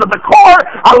rotten to the core.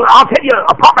 I'll tell you,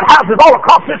 apartment houses all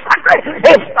across this country.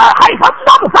 It's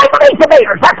not the same with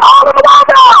acres. That's all in the world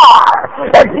there are.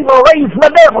 And people raising the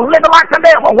devil, living like the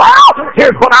devil. Well,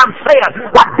 here's what I'm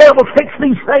saying. The devil fixed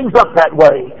these things up that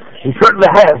way. He certainly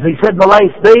has. He said in the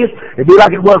last days, it'd be like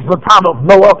it was in the time of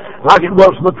Noah, like it was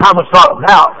in the time of Sodom.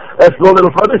 Now, let's go a little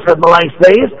further. He said in the last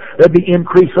days, there'd be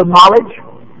increase of knowledge.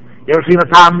 You ever seen a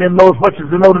time men know as much as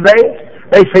they know today?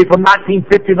 They say from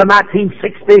 1950 to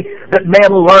 1960 that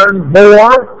men learned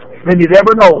more than you'd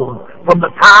ever known. From the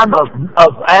time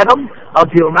of Adam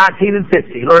until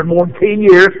 1950. Learned more in 10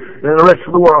 years than the rest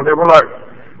of the world ever learned.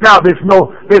 Now, there's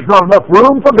not enough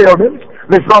room for buildings.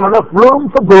 There's not enough room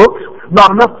for books.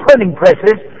 Not enough printing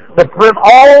presses to print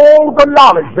all the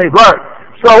knowledge they've learned.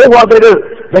 So what do?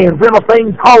 They invent a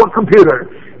thing called a computer.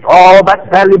 All that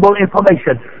valuable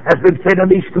information has been fed in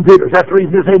these computers. That's the reason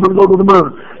it's able to go to the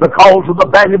moon, because of the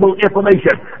valuable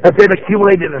information that's been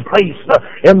accumulated and placed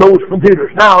in those computers.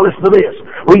 Now, listen to this.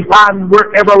 We find we're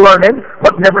ever learning,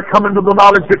 but never coming to the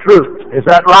knowledge of truth. Is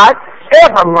that right?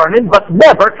 Ever learning, but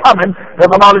never coming to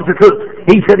the knowledge of truth.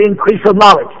 He said increase of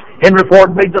knowledge. Henry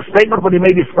Ford made the statement when he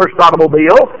made his first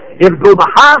automobile. It would go the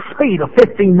high speed of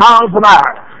 15 miles an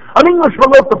hour. An Englishman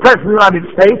wrote the President of the United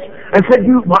States and said,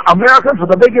 "You Americans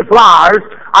are the biggest liars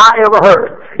I ever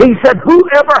heard." He said, "Who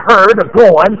ever heard of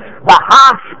going the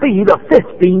high speed of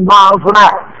 15 miles an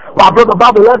hour?" Well, Brother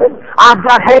Bobby Levin, I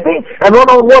got happy and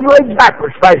run on one leg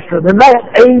backwards faster than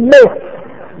that. Amen.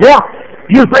 Yeah,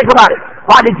 you think about it.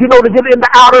 Why did you know to get into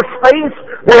outer space,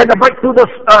 they had to break through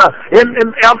this in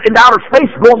outer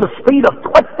space going the speed of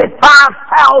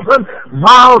 25,000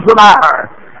 miles an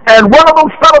hour? And one of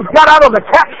those fellows got out of the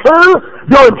capsule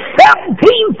doing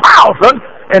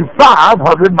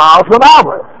 17,500 miles an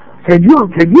hour. Can you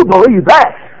believe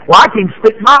that? Well, I can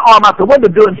stick my arm out the window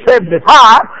doing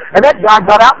 75, and that guy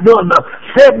got out doing the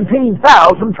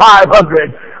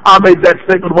 17,500. I made that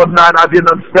statement one night. I didn't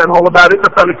understand all about it.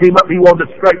 The fellow came up, he wanted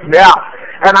to straighten me out.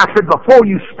 And I said, "Before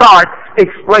you start,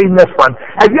 explain this one.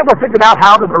 Have you ever figured out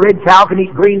how that a red cow can eat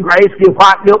green grass, give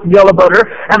white milk and yellow butter,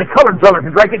 and a colored fella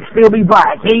can drink it and still be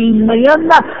black?" Amen.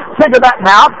 Figure that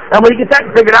out, and when you get that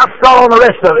figured out, start on the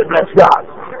rest of it, bless God.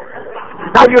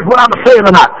 Now, here's what I'm saying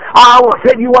tonight. I will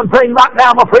tell you one thing right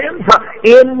now, my friends.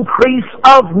 Increase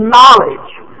of knowledge.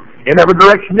 In every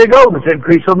direction you go, there's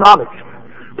increase of knowledge.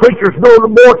 Preachers know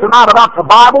more tonight about the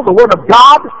Bible, the Word of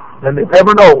God, than they've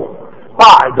ever known.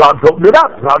 Why? God's opened it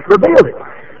up. God's revealed it.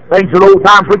 Things that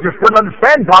old-time preachers couldn't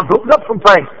understand, God's opened up some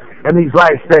things in these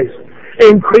last days.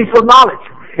 Increase of knowledge.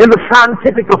 In the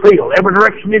scientific field, every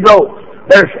direction you go,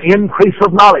 there's increase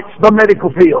of knowledge. The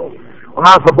medical field. When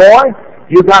I was a boy,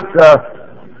 you got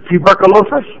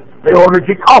tuberculosis. They ordered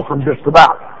you coffin just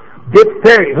about.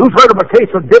 Diphtheria. Who's heard of a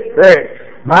case of diphtheria?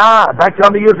 Back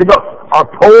 20 years ago. Or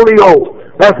polio.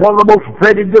 That's one of the most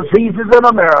dreaded diseases in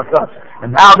America.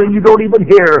 And now then you don't even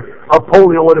hear of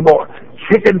polio anymore.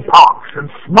 Chicken pox and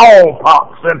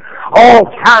smallpox and all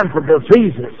kinds of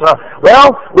diseases.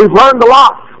 Well, we've learned a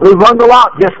lot.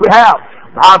 Yes, we have.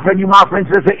 I'll tell you, my friends,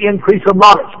 there's an increase of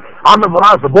knowledge. I remember when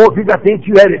I was a boy, if you got to eat,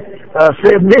 you had it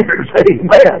 7 years.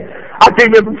 Amen. I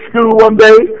came in from school one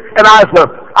day, and I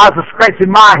was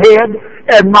scratching my head,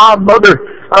 and my mother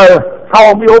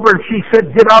called me over, and she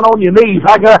said, "Get down on your knees."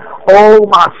 I got, oh,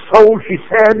 my soul, she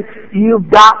said, "You've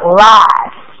got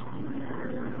lice."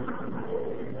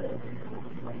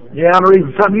 Yeah, the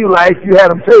reason some of you lice, you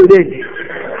had them too, didn't you?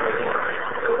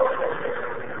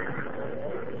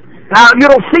 Now, you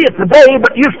don't see it today,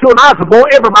 but used to when I was a boy,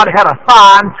 everybody had a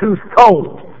fine-tooth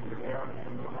comb.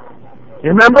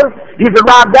 You remember? You could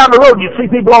ride down the road, you'd see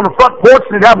people on the front porch,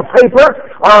 and they'd have a paper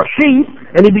or a sheet,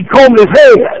 and he'd be combing his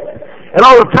head. And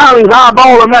all the time he's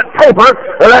eyeballing that paper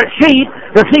or that sheet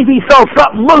to see if he saw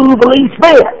something move the least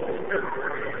bit.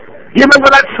 You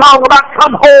remember that song about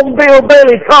come home, Bill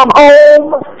Bailey, come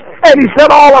home? And he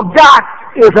said, all I've got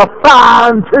is a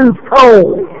fine-tooth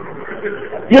comb.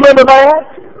 You remember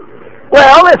that?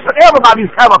 Well, listen, everybody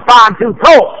used to have a fine-tooth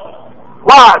comb.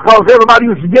 Why? Because everybody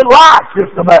used to get lice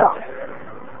just about.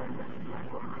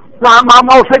 Now, my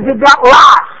mom said you got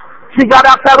lice. She got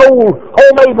out that old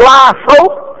homemade lice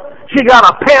soap. She got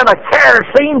a pan of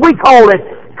kerosene. We call it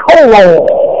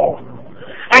color.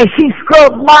 And she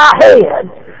scrubbed my head.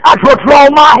 That's what's wrong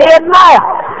with my head now.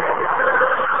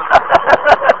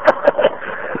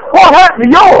 What happened to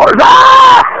yours?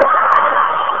 Ah!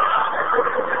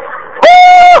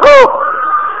 Woo!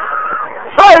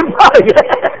 Same thing.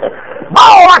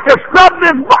 Oh, I can scrub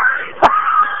this body.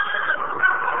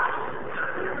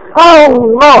 Oh,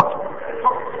 Lord.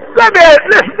 Let me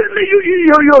listen.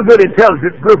 You're a good,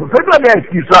 intelligent group of people. Let me ask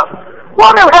you something.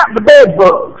 Whatever happened to bed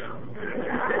bugs?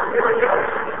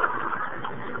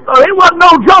 It wasn't no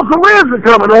joke of wisdom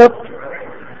coming up.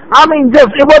 I mean,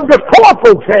 it wasn't just poor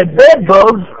folks had bed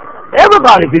bugs.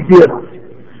 Everybody could get them.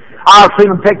 I've seen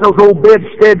them take those old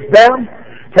bedsteads down,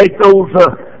 take those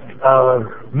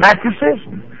mattresses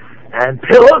and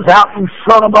pillows out and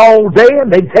sun them all day,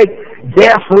 and they'd take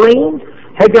gasoline,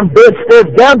 take them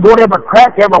bedsteads down, go in every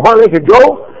crack everywhere they could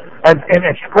go, and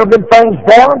scrub them things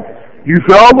down. You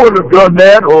say, I wouldn't have done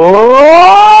that.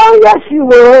 Oh, yes, you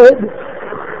would.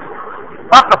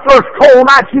 About the first cold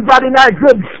night you got in there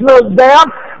good and snug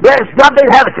down, bless God, they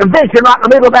had a convention right in the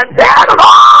middle of that down, and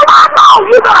all I know,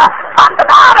 you're going to hot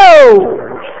tomatoes.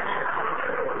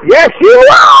 Yes, you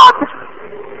would.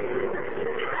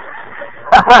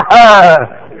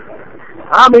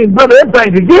 I mean, brother, them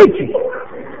things will get you.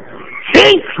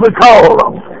 Chinks, we call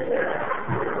them.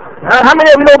 How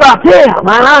many of you know about them,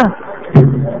 huh?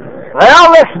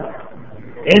 Well, listen.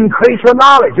 Increase of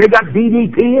knowledge. They got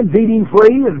DDT and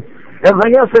DD-free and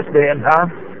everything else that's there in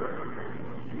time.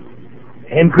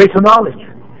 Increase of knowledge.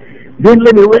 Then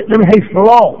let me hasten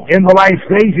along. In the last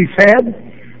days, he said,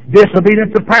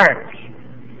 disobedient to parents.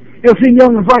 You'll see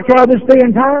young ones like that this day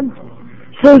and time.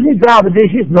 Susie, dry the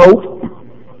dishes. Nope.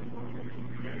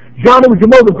 Johnny, would you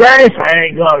mow the grass? I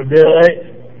ain't gonna do it.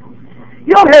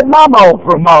 You ought to have Mama on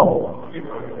for a mow.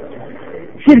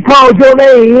 She'd called your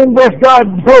name. Bless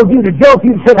God told you to joke.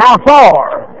 You'd said, how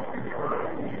far?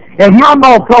 And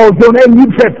Mama called your name.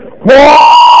 You'd said,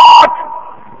 what?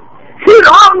 She'd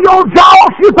hung your jaw.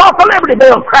 She thought the Liberty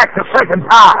Bell cracked the second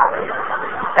time.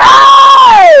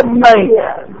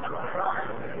 Amen.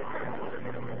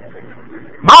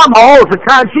 Mama was the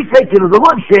kind she'd take you to the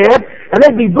woodshed, and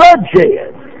there'd be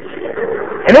bloodshed.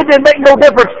 And it didn't make no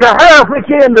difference to her which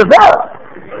end is up.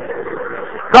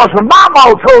 Because when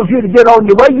Mama told you to get on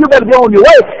your way, you better be on your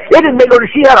way. It didn't make no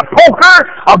difference if she had a poker,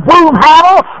 a broom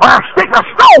handle, or a stick of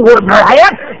stone wood in her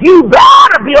hand. You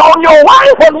better be on your way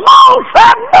when Mom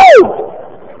said no.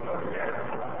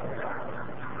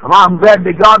 And I'm glad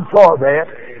to God for that.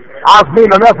 I was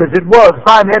mean enough as it was if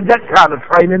I had that kind of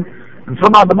training, and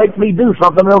somebody to make me do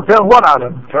something, they'll tell what I'd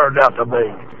have turned out to be.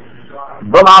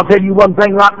 But I'll tell you one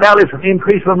thing right now, listen,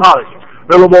 increase of knowledge.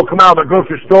 Little boy come out of the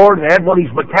grocery store and had one of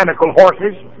these mechanical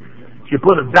horses. She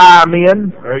put a dime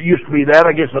in, or it used to be that,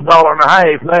 I guess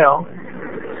 $1.50 now.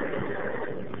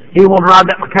 He wanted to ride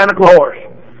that mechanical horse.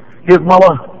 His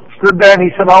mama stood there and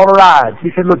he said, I want to ride. She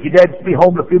said, look, your dad's be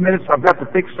home in a few minutes, so I've got to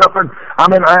fix supper, and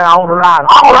I'm in there, I want to ride.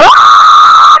 I want to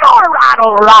ride, I want to ride, I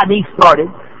want to ride. And he started.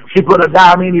 She put a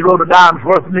dime in, he wrote a dime's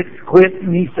worth, and it quit,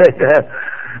 and he said,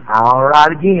 I'll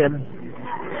ride again.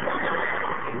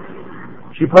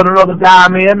 She put another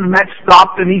dime in, and that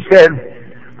stopped, and he said,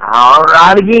 all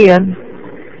right again.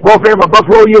 Go for every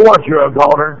buffalo you want, you're a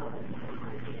daughter.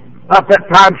 About that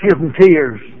time, she was in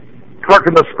tears. Clerk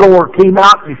in the store came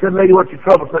out, and he said, lady, what's your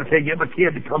trouble? So I said, get my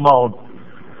kid to come on.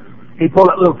 He pulled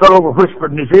that little fellow over,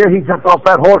 whispered in his ear. He jumped off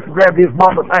that horse and grabbed his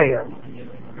mama's hand.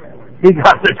 He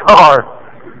got in the car.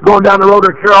 Going down the road,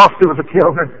 her curiosity was a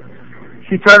killer.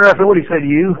 She turned around and said, what did he say to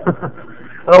you?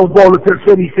 An old boy looked at her and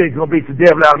said, he said he's going to beat the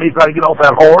devil out of me trying to get off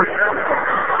that horse.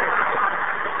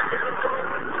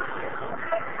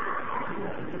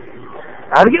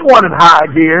 Now, to get one in high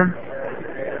gear.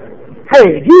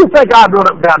 Hey, do you think I'd run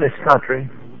up and down this country,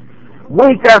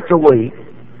 week after week,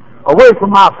 away from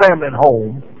my family and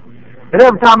home, and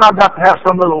every time I've got to have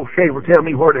some little shaver tell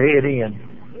me where to head in?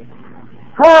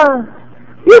 Huh?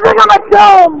 You think I'm that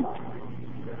dumb?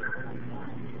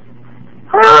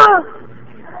 Huh?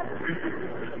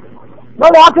 No,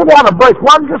 I'll tell you how to break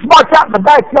one. Just march out in the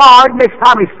backyard next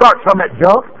time he starts on that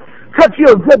junk. Cut you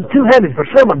a good two-handed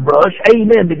persimmon brush.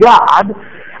 Amen to God.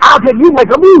 I'll tell you,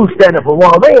 make a mule stand up for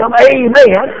one of them.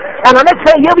 Amen. And the next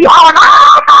thing you'll be hollering, no,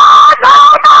 no, no,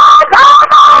 no, no,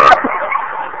 no.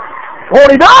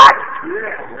 Won't he do it?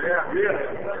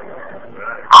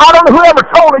 I don't know whoever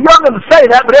told a young'un to say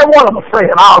that, but every one of them was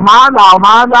saying, I'll mind, I'll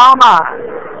mind, I'll mind.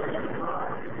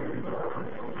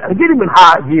 Now, to get him in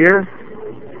high gear,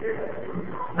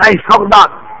 now he's talking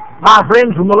about, my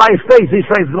friends, from the last days, these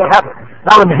things are going to happen.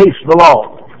 Now let me hasten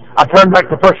along. I turn back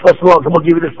to 1 Thessalonians. I'm going to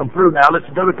give you this one through now.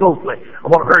 Listen to me closely. I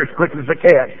want to hurry as quickly as I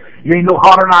can. You ain't no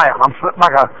hotter than I am. I'm sweating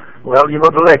like a, well, you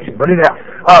know the election. But anyhow,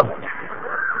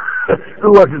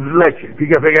 who was his election? You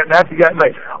got to figure out that. You got me.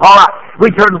 All right.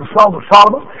 We turn to the Song of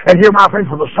Solomon. And here, my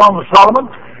friends, from the Song of Solomon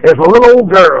is a little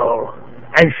old girl.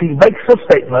 And she makes a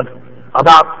statement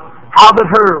about how that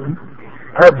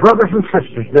her brothers and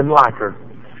sisters didn't like her.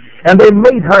 And they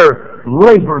made her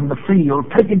labor in the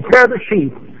field, taking care of the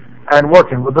sheep and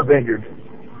working with the vineyard.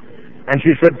 And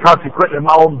she said, consequently,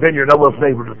 my own vineyard I wasn't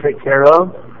able to take care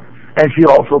of. And she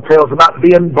also tells about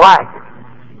being black.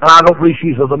 And I don't believe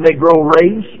she's of the Negro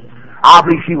race. I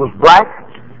believe she was black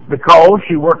because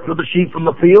she worked with the sheep from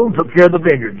the field, took care of the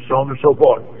vineyard, so on and so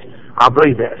forth. I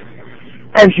believe that.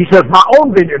 And she says, my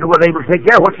own vineyard I wasn't able to take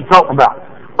care of. What's she talking about?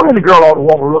 Well, the girl ought to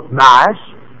want to look nice.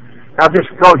 Now, just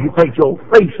because you paint your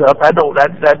face up, that's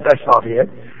not it.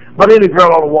 But any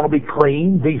girl ought to want to be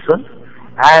clean, decent.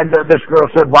 And this girl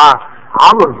said, why,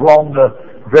 I was wrong to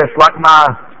dress like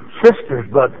my sisters,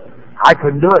 but I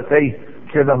couldn't do it. They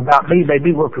said about me, made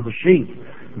me work for the sheep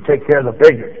and take care of the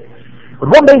vineyard. But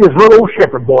one day this little old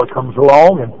shepherd boy comes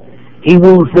along and he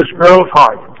woos this girl's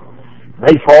heart.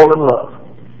 They fall in love.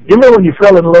 You remember when you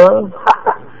fell in love?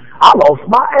 I lost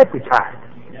my appetite.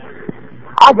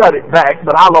 I got it back,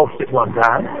 but I lost it one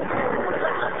time.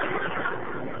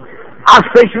 I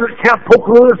stationed at Camp Polk,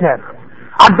 Louisiana.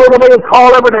 I'd go to mail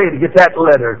call every day to get that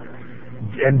letter.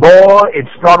 And boy, it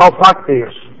started off like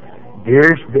this.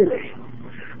 Dearest Billy.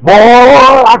 Boy,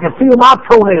 I can feel my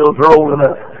toenails rolling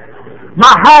up.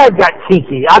 My hair got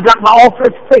kinky. I got my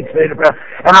office fixed. And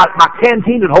my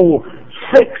canteen would hold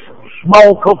 6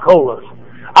 small Coca-Colas.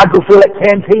 I'd go fill that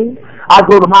canteen. I'd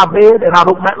go to my bed and I'd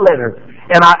open that letter.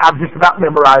 And I've just about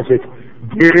memorized it.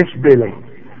 Dearest Billy.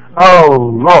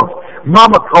 Oh, Lord.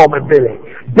 Mama called me Billy.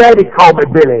 Daddy called me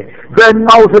Billy.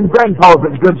 Grandmas and grandpas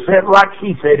been good said like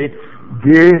she said it.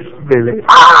 Dearest Billy.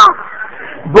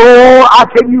 Boy, I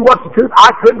tell you what the truth.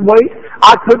 I couldn't wait.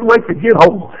 I couldn't wait to get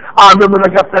home. I remember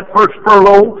when I got that first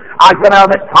furlough. I got out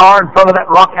of that car in front of that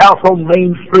rock house on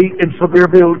Main Street in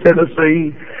Sevierville,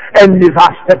 Tennessee. And as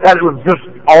I stepped out, it was just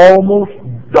almost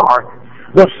dark.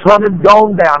 The sun had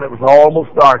gone down. It was almost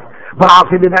dark. But I'll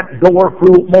tell you, that door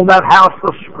flew open on that house.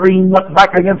 The screen went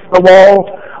back against the wall.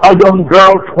 A young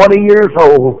girl, 20 years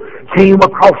old, came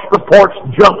across the porch,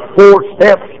 jumped 4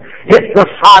 steps, hit the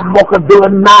sidewalk of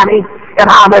doing 90, and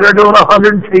I met her doing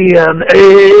 110.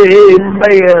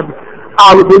 Amen.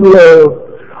 I was in love.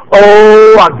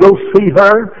 Oh, I'd go see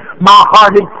her. My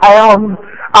heart would pound.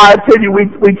 I tell you,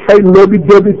 we'd say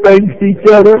lovey-dovey things to each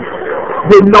other.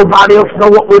 Didn't nobody else know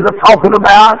what we were talking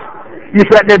about. You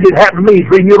said that didn't happen to me.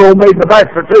 3-year-old made the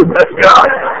bachelor too, bless God.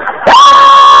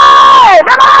 Hey!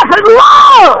 Then I said,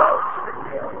 love!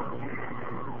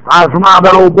 I was reminded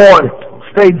that old boy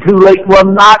stayed too late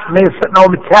one night and they were sitting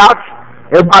on the couch.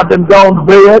 Everybody been gone to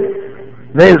bed.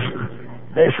 They're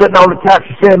sitting on the couch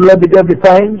and saying lovey-dovey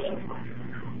things.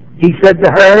 He said to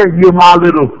her, you're my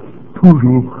little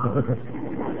poodle.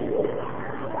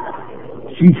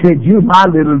 She said, you're my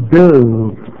little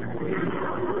dove.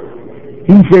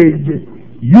 He said,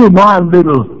 you're my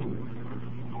little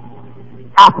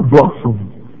apple blossom.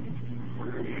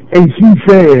 And she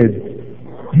said,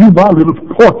 you're my little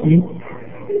porky.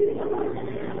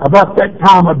 About that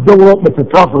time, a door opened at the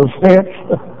top of the steps.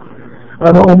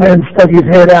 An old man stuck his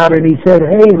head out and he said,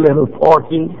 hey, little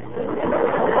porky.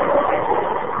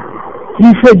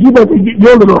 He said, you better get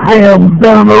your little ham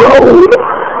down the road.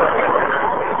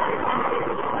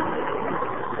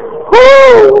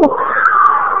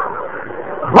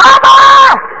 Mama!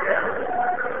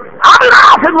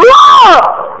 I'm in love!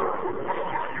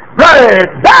 Very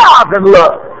down in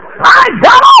love. I ain't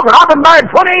got off it. I've been married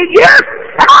 28 years,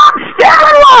 and I'm still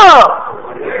in love.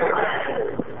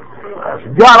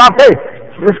 God, I'll tell you,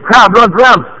 this crowd runs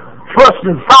around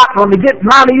fussing and fighting when they get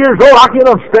 90 years old. I can't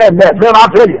understand that. Then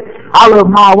I'll tell you, I love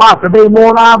my wife today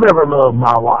more than I've ever loved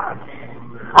my wife.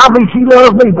 I mean, she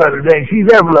loves me better than she's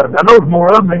ever loved. I know it's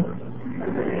more of me.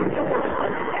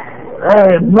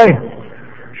 Man,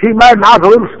 she married me. I was a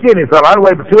little skinny fella. I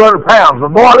weighed 200 pounds.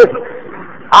 But boy, listen,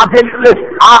 I'll tell you, listen,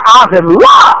 I was in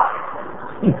love.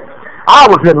 I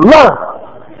was in love.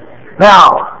 Now,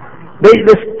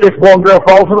 this one girl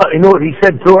falls in love. You know what he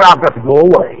said to her? I've got to go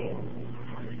away.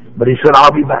 But he said,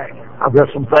 I'll be back. I've got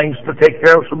some things to take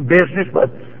care of, some business,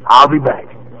 but I'll be back.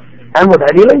 And with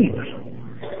that, he leaves.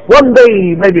 One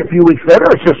day, maybe a few weeks later,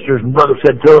 her sisters and brother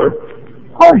said to her,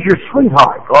 "Where's your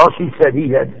sweetheart?" Well, she said he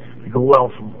had to go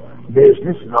on some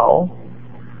business and all.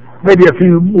 Maybe a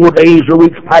few more days or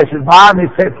weeks passes by, and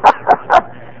they said,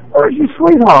 "Where's your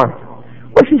sweetheart?"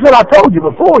 Well, she said, "I told you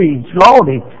before, he's gone.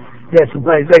 He had some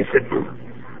things." They said,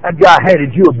 "That guy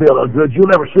handed you a bill of goods. You'll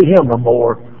never see him no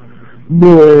more."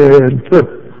 Man.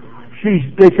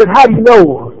 They said, "How do you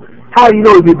know? How do you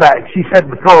know he'll be back?" She said,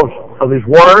 "Because of his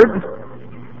word."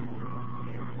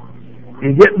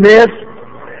 You getting this?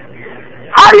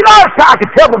 How do you know? I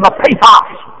could tell by the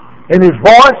pathos in his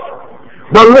voice,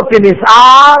 the look in his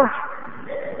eyes,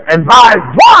 and by his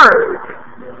word,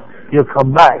 he'll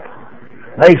come back.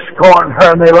 They scorned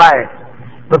her and they laughed.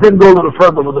 But then go a little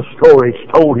further with the story.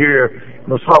 It's told here in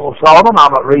the Song of Solomon. I'll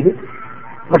not read it.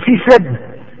 But she said,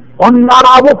 "One night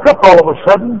I woke up all of a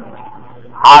sudden.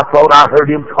 I thought I heard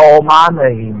him call my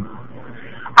name.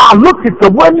 I looked at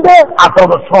the window. I thought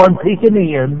I saw him peeking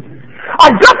in. I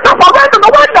jumped up and ran to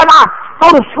the window, and I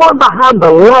thought I saw him behind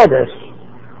the lattice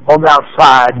on the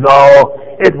outside. No,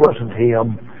 it wasn't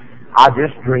him. I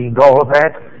just dreamed all of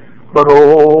that. But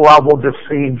oh, I wanted to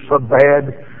see him so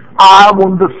bad. I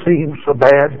wanted to see him so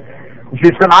bad." And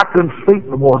she said, "I couldn't sleep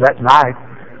no more that night.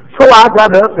 So I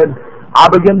got up and I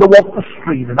began to walk the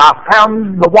street, and I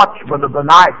found the watchman of the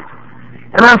night.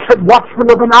 And I said, 'Watchman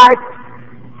of the night,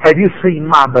 have you seen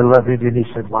my beloved?' And he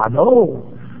said, 'Why, no,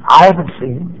 I haven't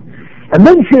seen him.' And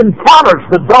then she encounters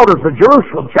the daughters of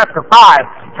Jerusalem, chapter 5.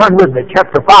 Turn with me,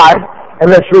 chapter 5, and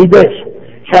let's read this.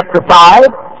 Chapter 5,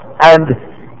 and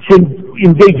she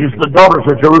engages the daughters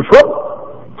of Jerusalem,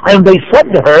 and they said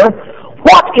to her,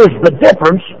 'What is the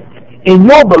difference in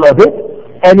your beloved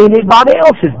and anybody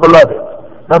else's beloved?'"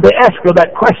 Now they ask her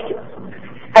that question.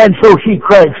 And so she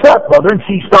cranks up, brother, and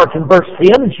she starts in verse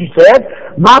 10, and she said,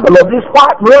 "My beloved is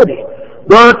white and ruddy,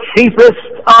 the chiefest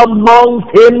among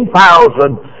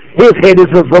 10,000. His head is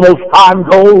as the most fine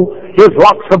gold, his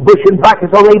locks of bushy and black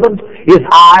as a raven, his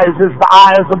eyes as the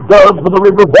eyes of doves with the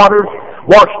river waters,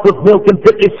 washed with milk and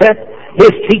fitly set,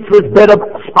 his cheeks as bed of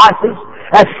spices,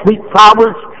 as sweet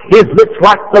flowers, his lips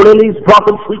like the lilies,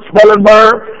 dropping sweet smelling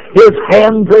myrrh, his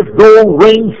hands as gold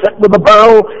rings set with a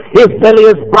beryl, his belly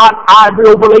as bright ivory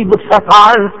overlaid with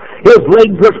sapphires, his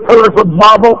legs as pillars of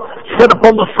marble, set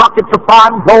upon the sockets of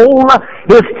fine gold,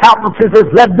 his countenance is as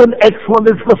Lebanon, excellent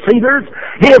as the cedars,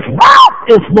 his mouth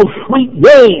is most sweet,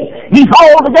 yea, he's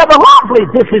altogether lovely.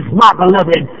 This is my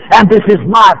beloved, and this is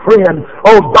my friend,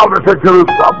 O daughters of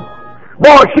Jerusalem."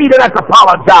 Boy, she didn't have to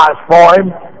apologize for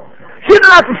him. She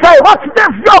didn't have to say, "What's the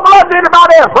difference? Your beloved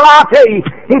anybody else?" Well, I'll tell you,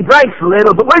 he drinks a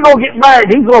little, but we're going to get married.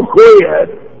 He's going to quit.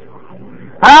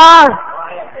 Huh?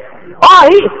 Oh,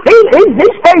 he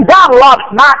stays out a lot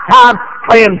at night time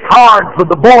playing cards with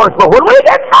the boys, but when we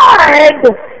get married,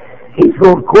 he's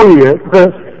going to quit.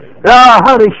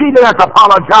 Honey, she didn't have to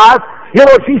apologize. You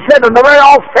know what she said in the very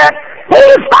offset?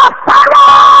 "He's the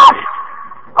fairest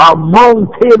among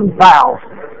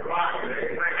 10,000.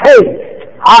 Hey,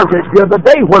 I read the other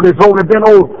day where there's only been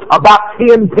about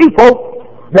 10 people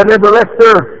that ever left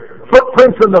their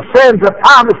footprints in the sands of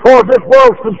time as far as this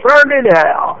world's concerned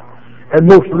anyhow. And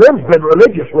most of them's been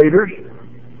religious leaders.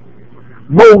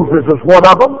 Moses is one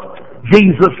of them.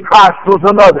 Jesus Christ was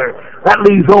another. That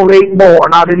leaves only 8 more,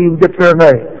 and I didn't even get their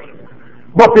names.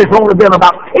 But there's only been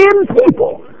about 10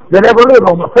 people that ever lived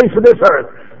on the face of this earth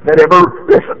that ever,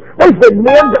 listen, there's been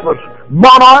men that was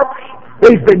monarchs,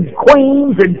 there's been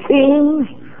queens and kings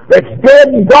that's dead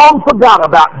and gone, forgot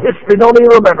about. History don't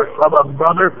even remember some of them,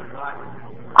 brother.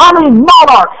 I mean,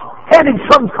 monarchs heading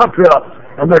some country up,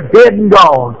 and they're dead and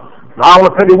gone. Now, I'll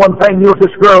tell you one thing, you know what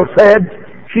this girl said?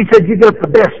 She said, "You get the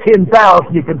best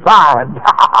 10,000 you can find."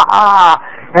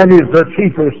 And he's the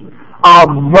cheapest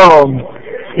among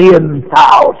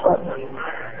 10,000.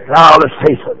 Now, let's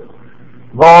face it.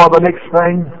 Boy, the next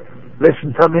thing,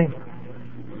 listen to me.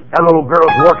 That little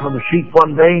girl's working on the sheep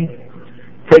one day,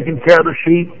 taking care of the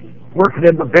sheep, working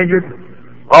in the vineyard.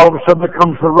 All of a sudden there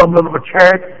comes the rumbling of a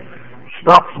chariot,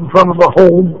 stops in front of the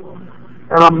home,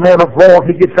 and a man of war,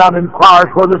 he gets out and inquires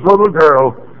where this little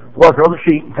girl working on the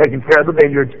sheep, taking care of the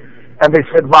vineyard. And they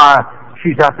said, "Why,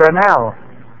 she's out there now."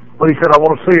 Well, he said, "I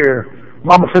want to see her."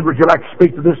 Mama said, "Would you like to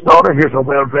speak to this daughter? Here's a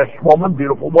well-dressed woman,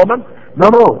 beautiful woman." No,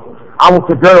 I want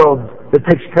the girl that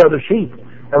takes care of the sheep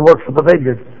and works for the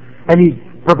vineyard. And he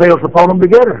prevails upon them to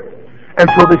get her. And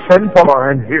so they send for her,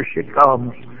 and here she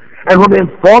comes. And when they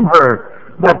inform her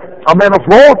that a man of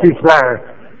loyalty is there,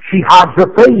 she hides her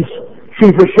face.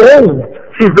 She's ashamed.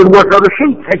 She's been working on the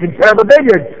sheep, taking care of the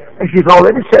vineyard. And she's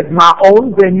already said, "My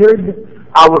own vineyard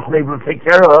I wasn't able to take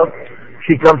care of."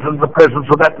 She comes into the presence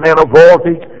of that man of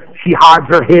loyalty. She hides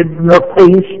her head and her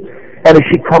face, And as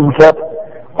she comes up,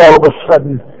 all of a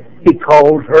sudden, he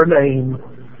calls her name.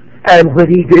 And when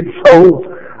he did so,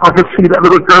 I could see that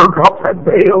little girl drop that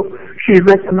veil. She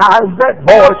recognized that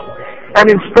voice. And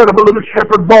instead of a little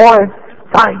shepherd boy,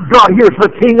 thank God, here's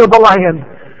the king of the land.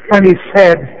 And he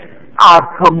said, I've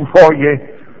come for you.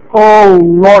 Oh,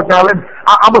 Lord, darling,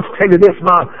 I must tell you this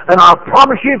now, and I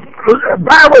promise you,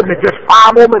 bear with me just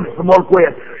 5 more minutes and we'll quit.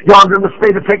 Yonder in the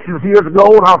state of Texas years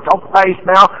ago, and I'll talk fast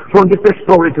now so I can get this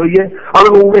story to you. A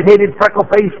little red-headed,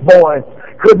 freckle-faced boy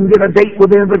couldn't get a date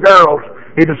with any of the girls.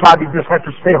 He decided he just had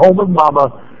to stay home with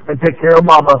Mama and take care of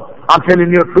Mama. I'm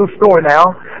telling you a true story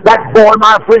now. That boy,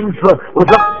 my friends, was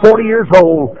up 40 years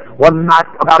old. One night,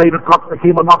 about 8 o'clock, there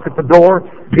came a knock at the door.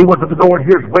 He went to the door, and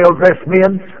here's well-dressed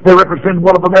men. They represent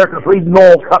one of America's leading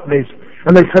oil companies.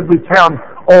 And they said, we've found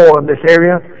oil in this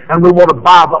area, and we want to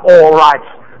buy the oil rights.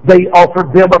 They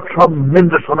offered them a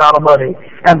tremendous amount of money,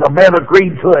 and the man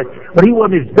agreed to it. But he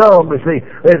wasn't as dumb as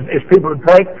people would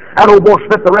think. That old boy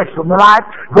spent the rest of the night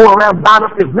going around buying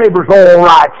up his neighbor's oil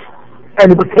rights. And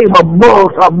he became a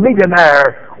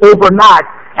multi-millionaire overnight.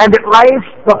 And at last,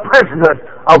 the president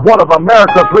of one of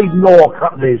America's leading oil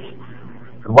companies.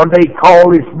 And one day he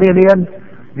called his men in,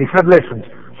 and he said, listen,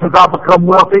 since I've become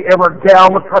wealthy, every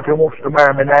gal in the country wants to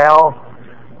marry me now.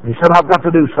 And he said, I've got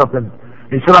to do something.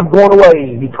 He said, I'm going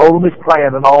away. He told him his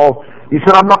plan and all. He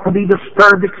said, I'm not going to be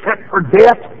disturbed except for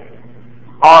death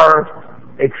or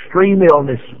extreme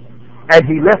illness. And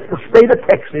he left the state of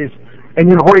Texas, and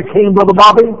you know where he came, Brother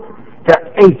Bobby? To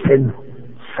Aiken,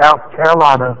 South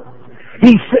Carolina.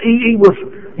 He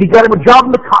got him a job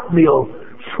in the cotton mill,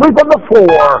 sweeping the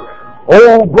floor,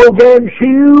 old Brogan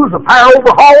shoes, a pair of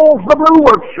overalls, the blue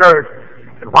work shirt.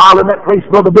 And while in that place,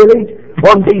 Brother Billy,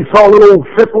 one day he saw a little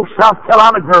simple South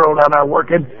Carolina girl down there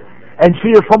working, and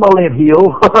she is from a Lint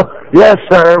Hill. Yes,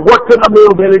 sir, worked in the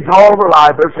mill village all of her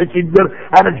life ever since she'd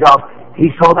had a job.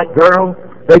 He saw that girl,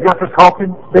 they got to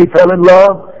talking, they fell in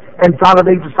love, and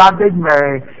finally they decided they'd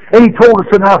marry. And he told us,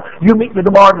 now, you meet me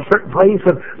tomorrow at a certain place,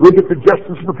 and we'll get the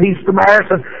justice of the peace to marry us.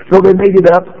 And so they made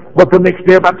it up. But the next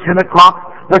day, about 10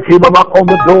 o'clock, there came a knock on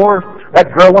the door.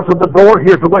 That girl went to the door.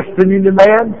 Here's the Western Union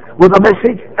man with a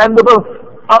message and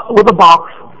with a box.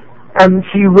 And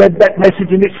she read that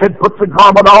message, and it said, put the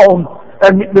garment on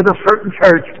and meet me at a certain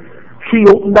church. She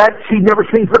opened that. She'd never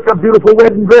seen such a beautiful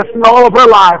wedding dress in all of her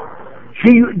life.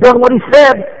 She done what he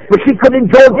said, but she couldn't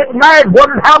enjoy getting married.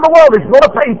 Wondered how in the world he's going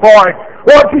to pay for it.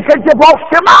 Well, she said, you've lost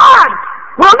your mind.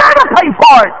 We'll never pay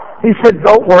for it. He said,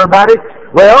 don't worry about it.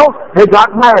 Well, they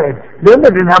got married. Then they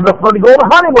didn't have enough money to go on a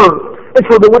honeymoon. And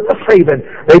so they went to saving.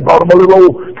 They bought them a little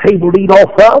old table to eat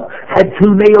off of, had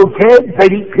 2 nail kegs.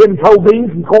 They'd eat pinto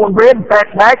beans and cornbread and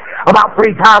fat back about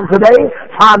 3 times a day,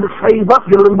 trying to save up,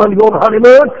 get a little money to go on a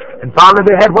honeymoon. And finally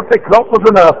they had what they thought was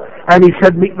enough. And he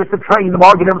said, meet me at the train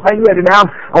tomorrow, get everything ready now.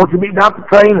 I want you to meet me down at the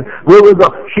train. And we'll go.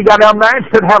 She got down there,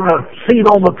 instead of having a seat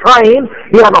on the train,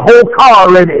 he had a whole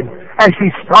car rented. And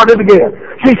she started again.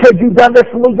 She said, you've done this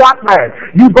when we got married.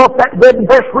 You bought that wedding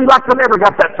dress we like to never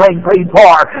got that thing paid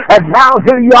for. And now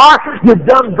here you are. You've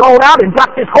done gone out and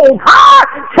got this whole car.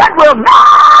 Said we'll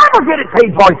never get it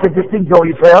paid for. He said, just enjoy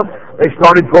yourself. They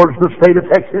started towards the state of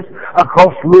Texas,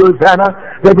 across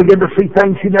Louisiana. They began to see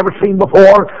things she'd never seen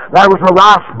before. There was a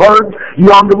rice bird.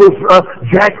 Yonder was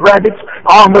jackrabbits,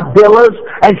 armadillos.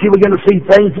 And she began to see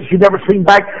things that she'd never seen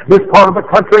back this part of the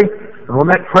country. And when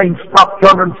that train stopped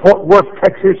yonder in Fort Worth,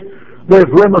 Texas, there's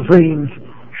limousines,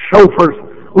 chauffeurs.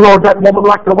 Lord, that woman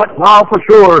like to went wild for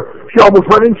sure. She almost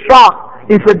went in shock.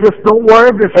 He said, just don't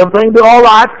worry, just everything will be all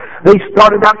right. They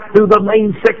started out through the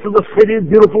main section of the city,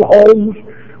 beautiful homes.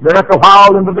 Then after a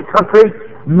while into the country,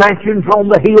 mansions on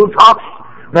the hilltops.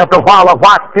 And after a while, a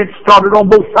white fence started on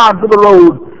both sides of the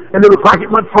road. And it was like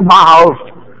it went for miles.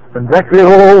 And directly,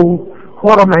 oh,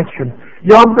 what a mansion.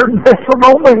 Yonder nestled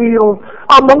on the hill,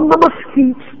 among the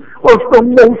mesquites, was the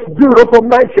most beautiful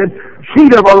mansion she'd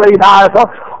ever laid eyes on.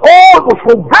 Oh, it was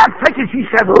so breathtaking. She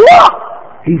said, look!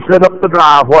 He said, up the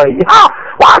driveway.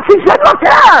 Why, she said, look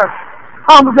here!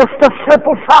 I'm just a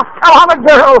simple South Carolina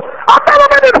girl. I've never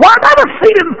been anywhere, never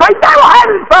seen anything, never had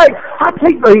anything. I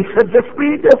think he said, just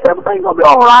read this, everything's going to be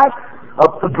all right.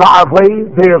 Up the driveway,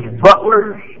 there's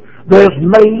butlers, there's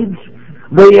maids.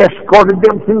 They escorted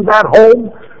them through that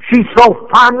home. She saw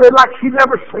finery like she'd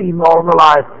never seen all of her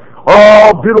life.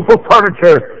 Oh, beautiful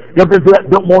furniture. You ever been to that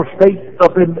Biltmore State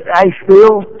up in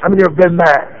Asheville? How many of you have been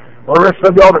there? Well, the rest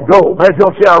of you ought to go. As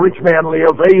you'll see how a rich man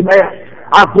lives. Amen.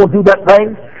 I was going to do that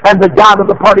thing. And the guy of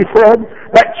the party said,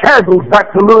 that chair goes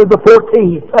back to Louis the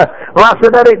 14th. Well, I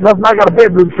said, that ain't nothing. I got a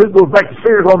bedroom suite goes back to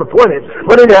Sears on the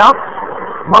 20th. But anyhow,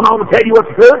 I'm going to tell you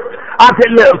what's good. I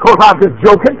said, of course, I was just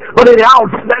joking. But But anyhow,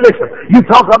 listen, you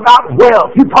talk about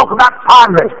wealth, you talk about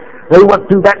progress. They went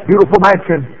through that beautiful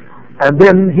mansion, and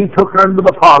then he took her into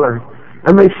the parlor,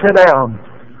 and they sat down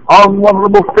on one of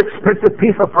the most expensive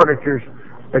piece of furniture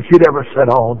that she'd ever sat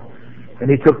on. And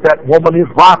he took that woman, his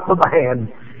wife, by the hand,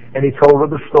 and he told her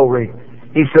the story.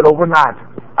 He said, overnight,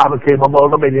 I became a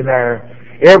multimillionaire.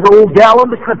 Every old gal in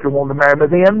the country wanted to marry me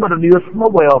then, but I knew it from my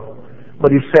wealth.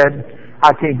 But he said,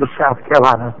 I came to South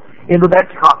Carolina, into that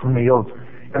cotton mill,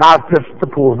 and I was just a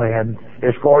poor man,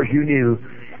 as far as you knew,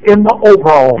 in my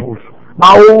overalls,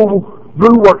 my old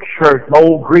blue work shirt, my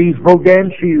old grease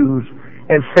Bogan shoes,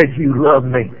 and said, you love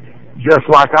me, just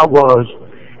like I was.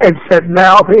 And said,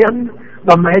 now then,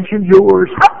 the mansion's yours.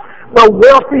 The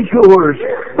wealth is yours.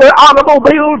 The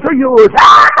automobiles are yours.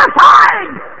 The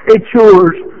sign! It's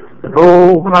yours. And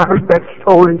oh, when I heard that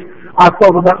story, I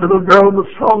thought of that little girl in the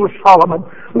Song of Solomon.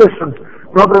 Listen,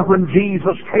 brother, when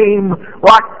Jesus came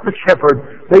like the shepherd,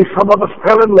 some of us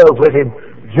fell in love with him,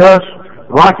 just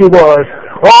like he was.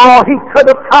 Oh, he could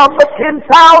have come with 10,000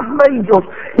 angels.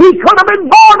 He could have been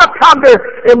born a thunder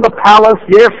in the palace.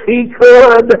 Yes, he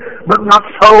could. But not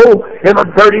so. In a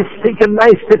dirty, stinking,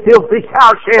 nasty, filthy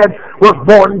cowshed was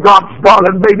born God's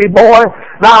darling baby boy.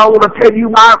 Now I want to tell you,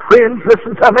 my friends,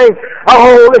 listen to me.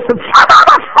 Oh, listen, some of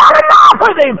us fell in love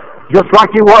with him, just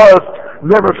like he was.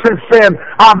 Never since then,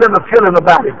 I've been a feeling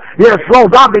about it. Yes,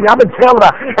 Lord, I've been telling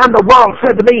her, and the world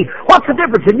said to me, what's the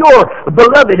difference in your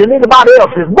beloved and anybody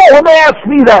else's? Boy, when they ask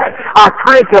me that, I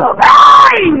crank up.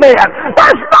 Amen.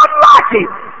 There's none like him.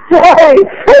 Hey,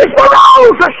 he's the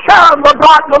rose of Sharon, the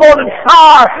bright and the morning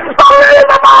star, the lily of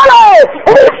the valley.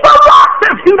 He's the rock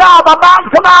that you know, the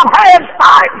mountain to my hands.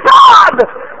 Thank God.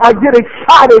 I get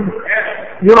excited.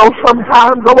 You know,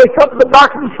 sometimes I wake up in the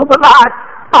darkness of the night.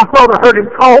 I thought I heard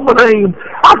him call my name.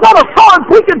 I thought I saw him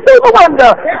peeking through the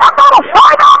window. I thought I saw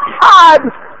him outside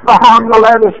behind the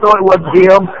lattice. No, it wasn't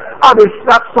him. I just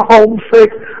got so homesick.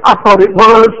 I thought it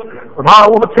was. But I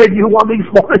want to tell you, one of these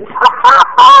mornings,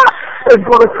 is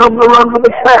going to come to run with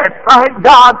the church. Thank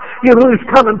God, you know who's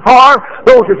coming for?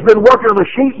 Those that's been working on the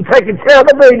sheet and taking care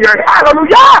of the vineyard.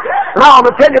 Hallelujah! And I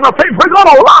want to tell you, my friends, we're going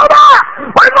to load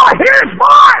up. We're going to hear his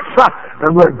voice.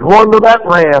 And we're going to that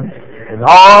land. And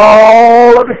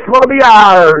all of it's going to be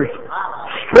ours.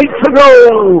 Streets of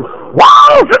gold,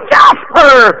 walls of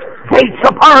jasper, gates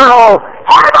of pearl,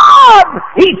 heaven,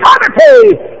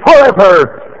 eternity,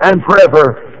 forever and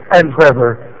forever and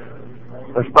forever.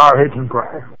 Let's bow our heads in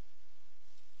prayer.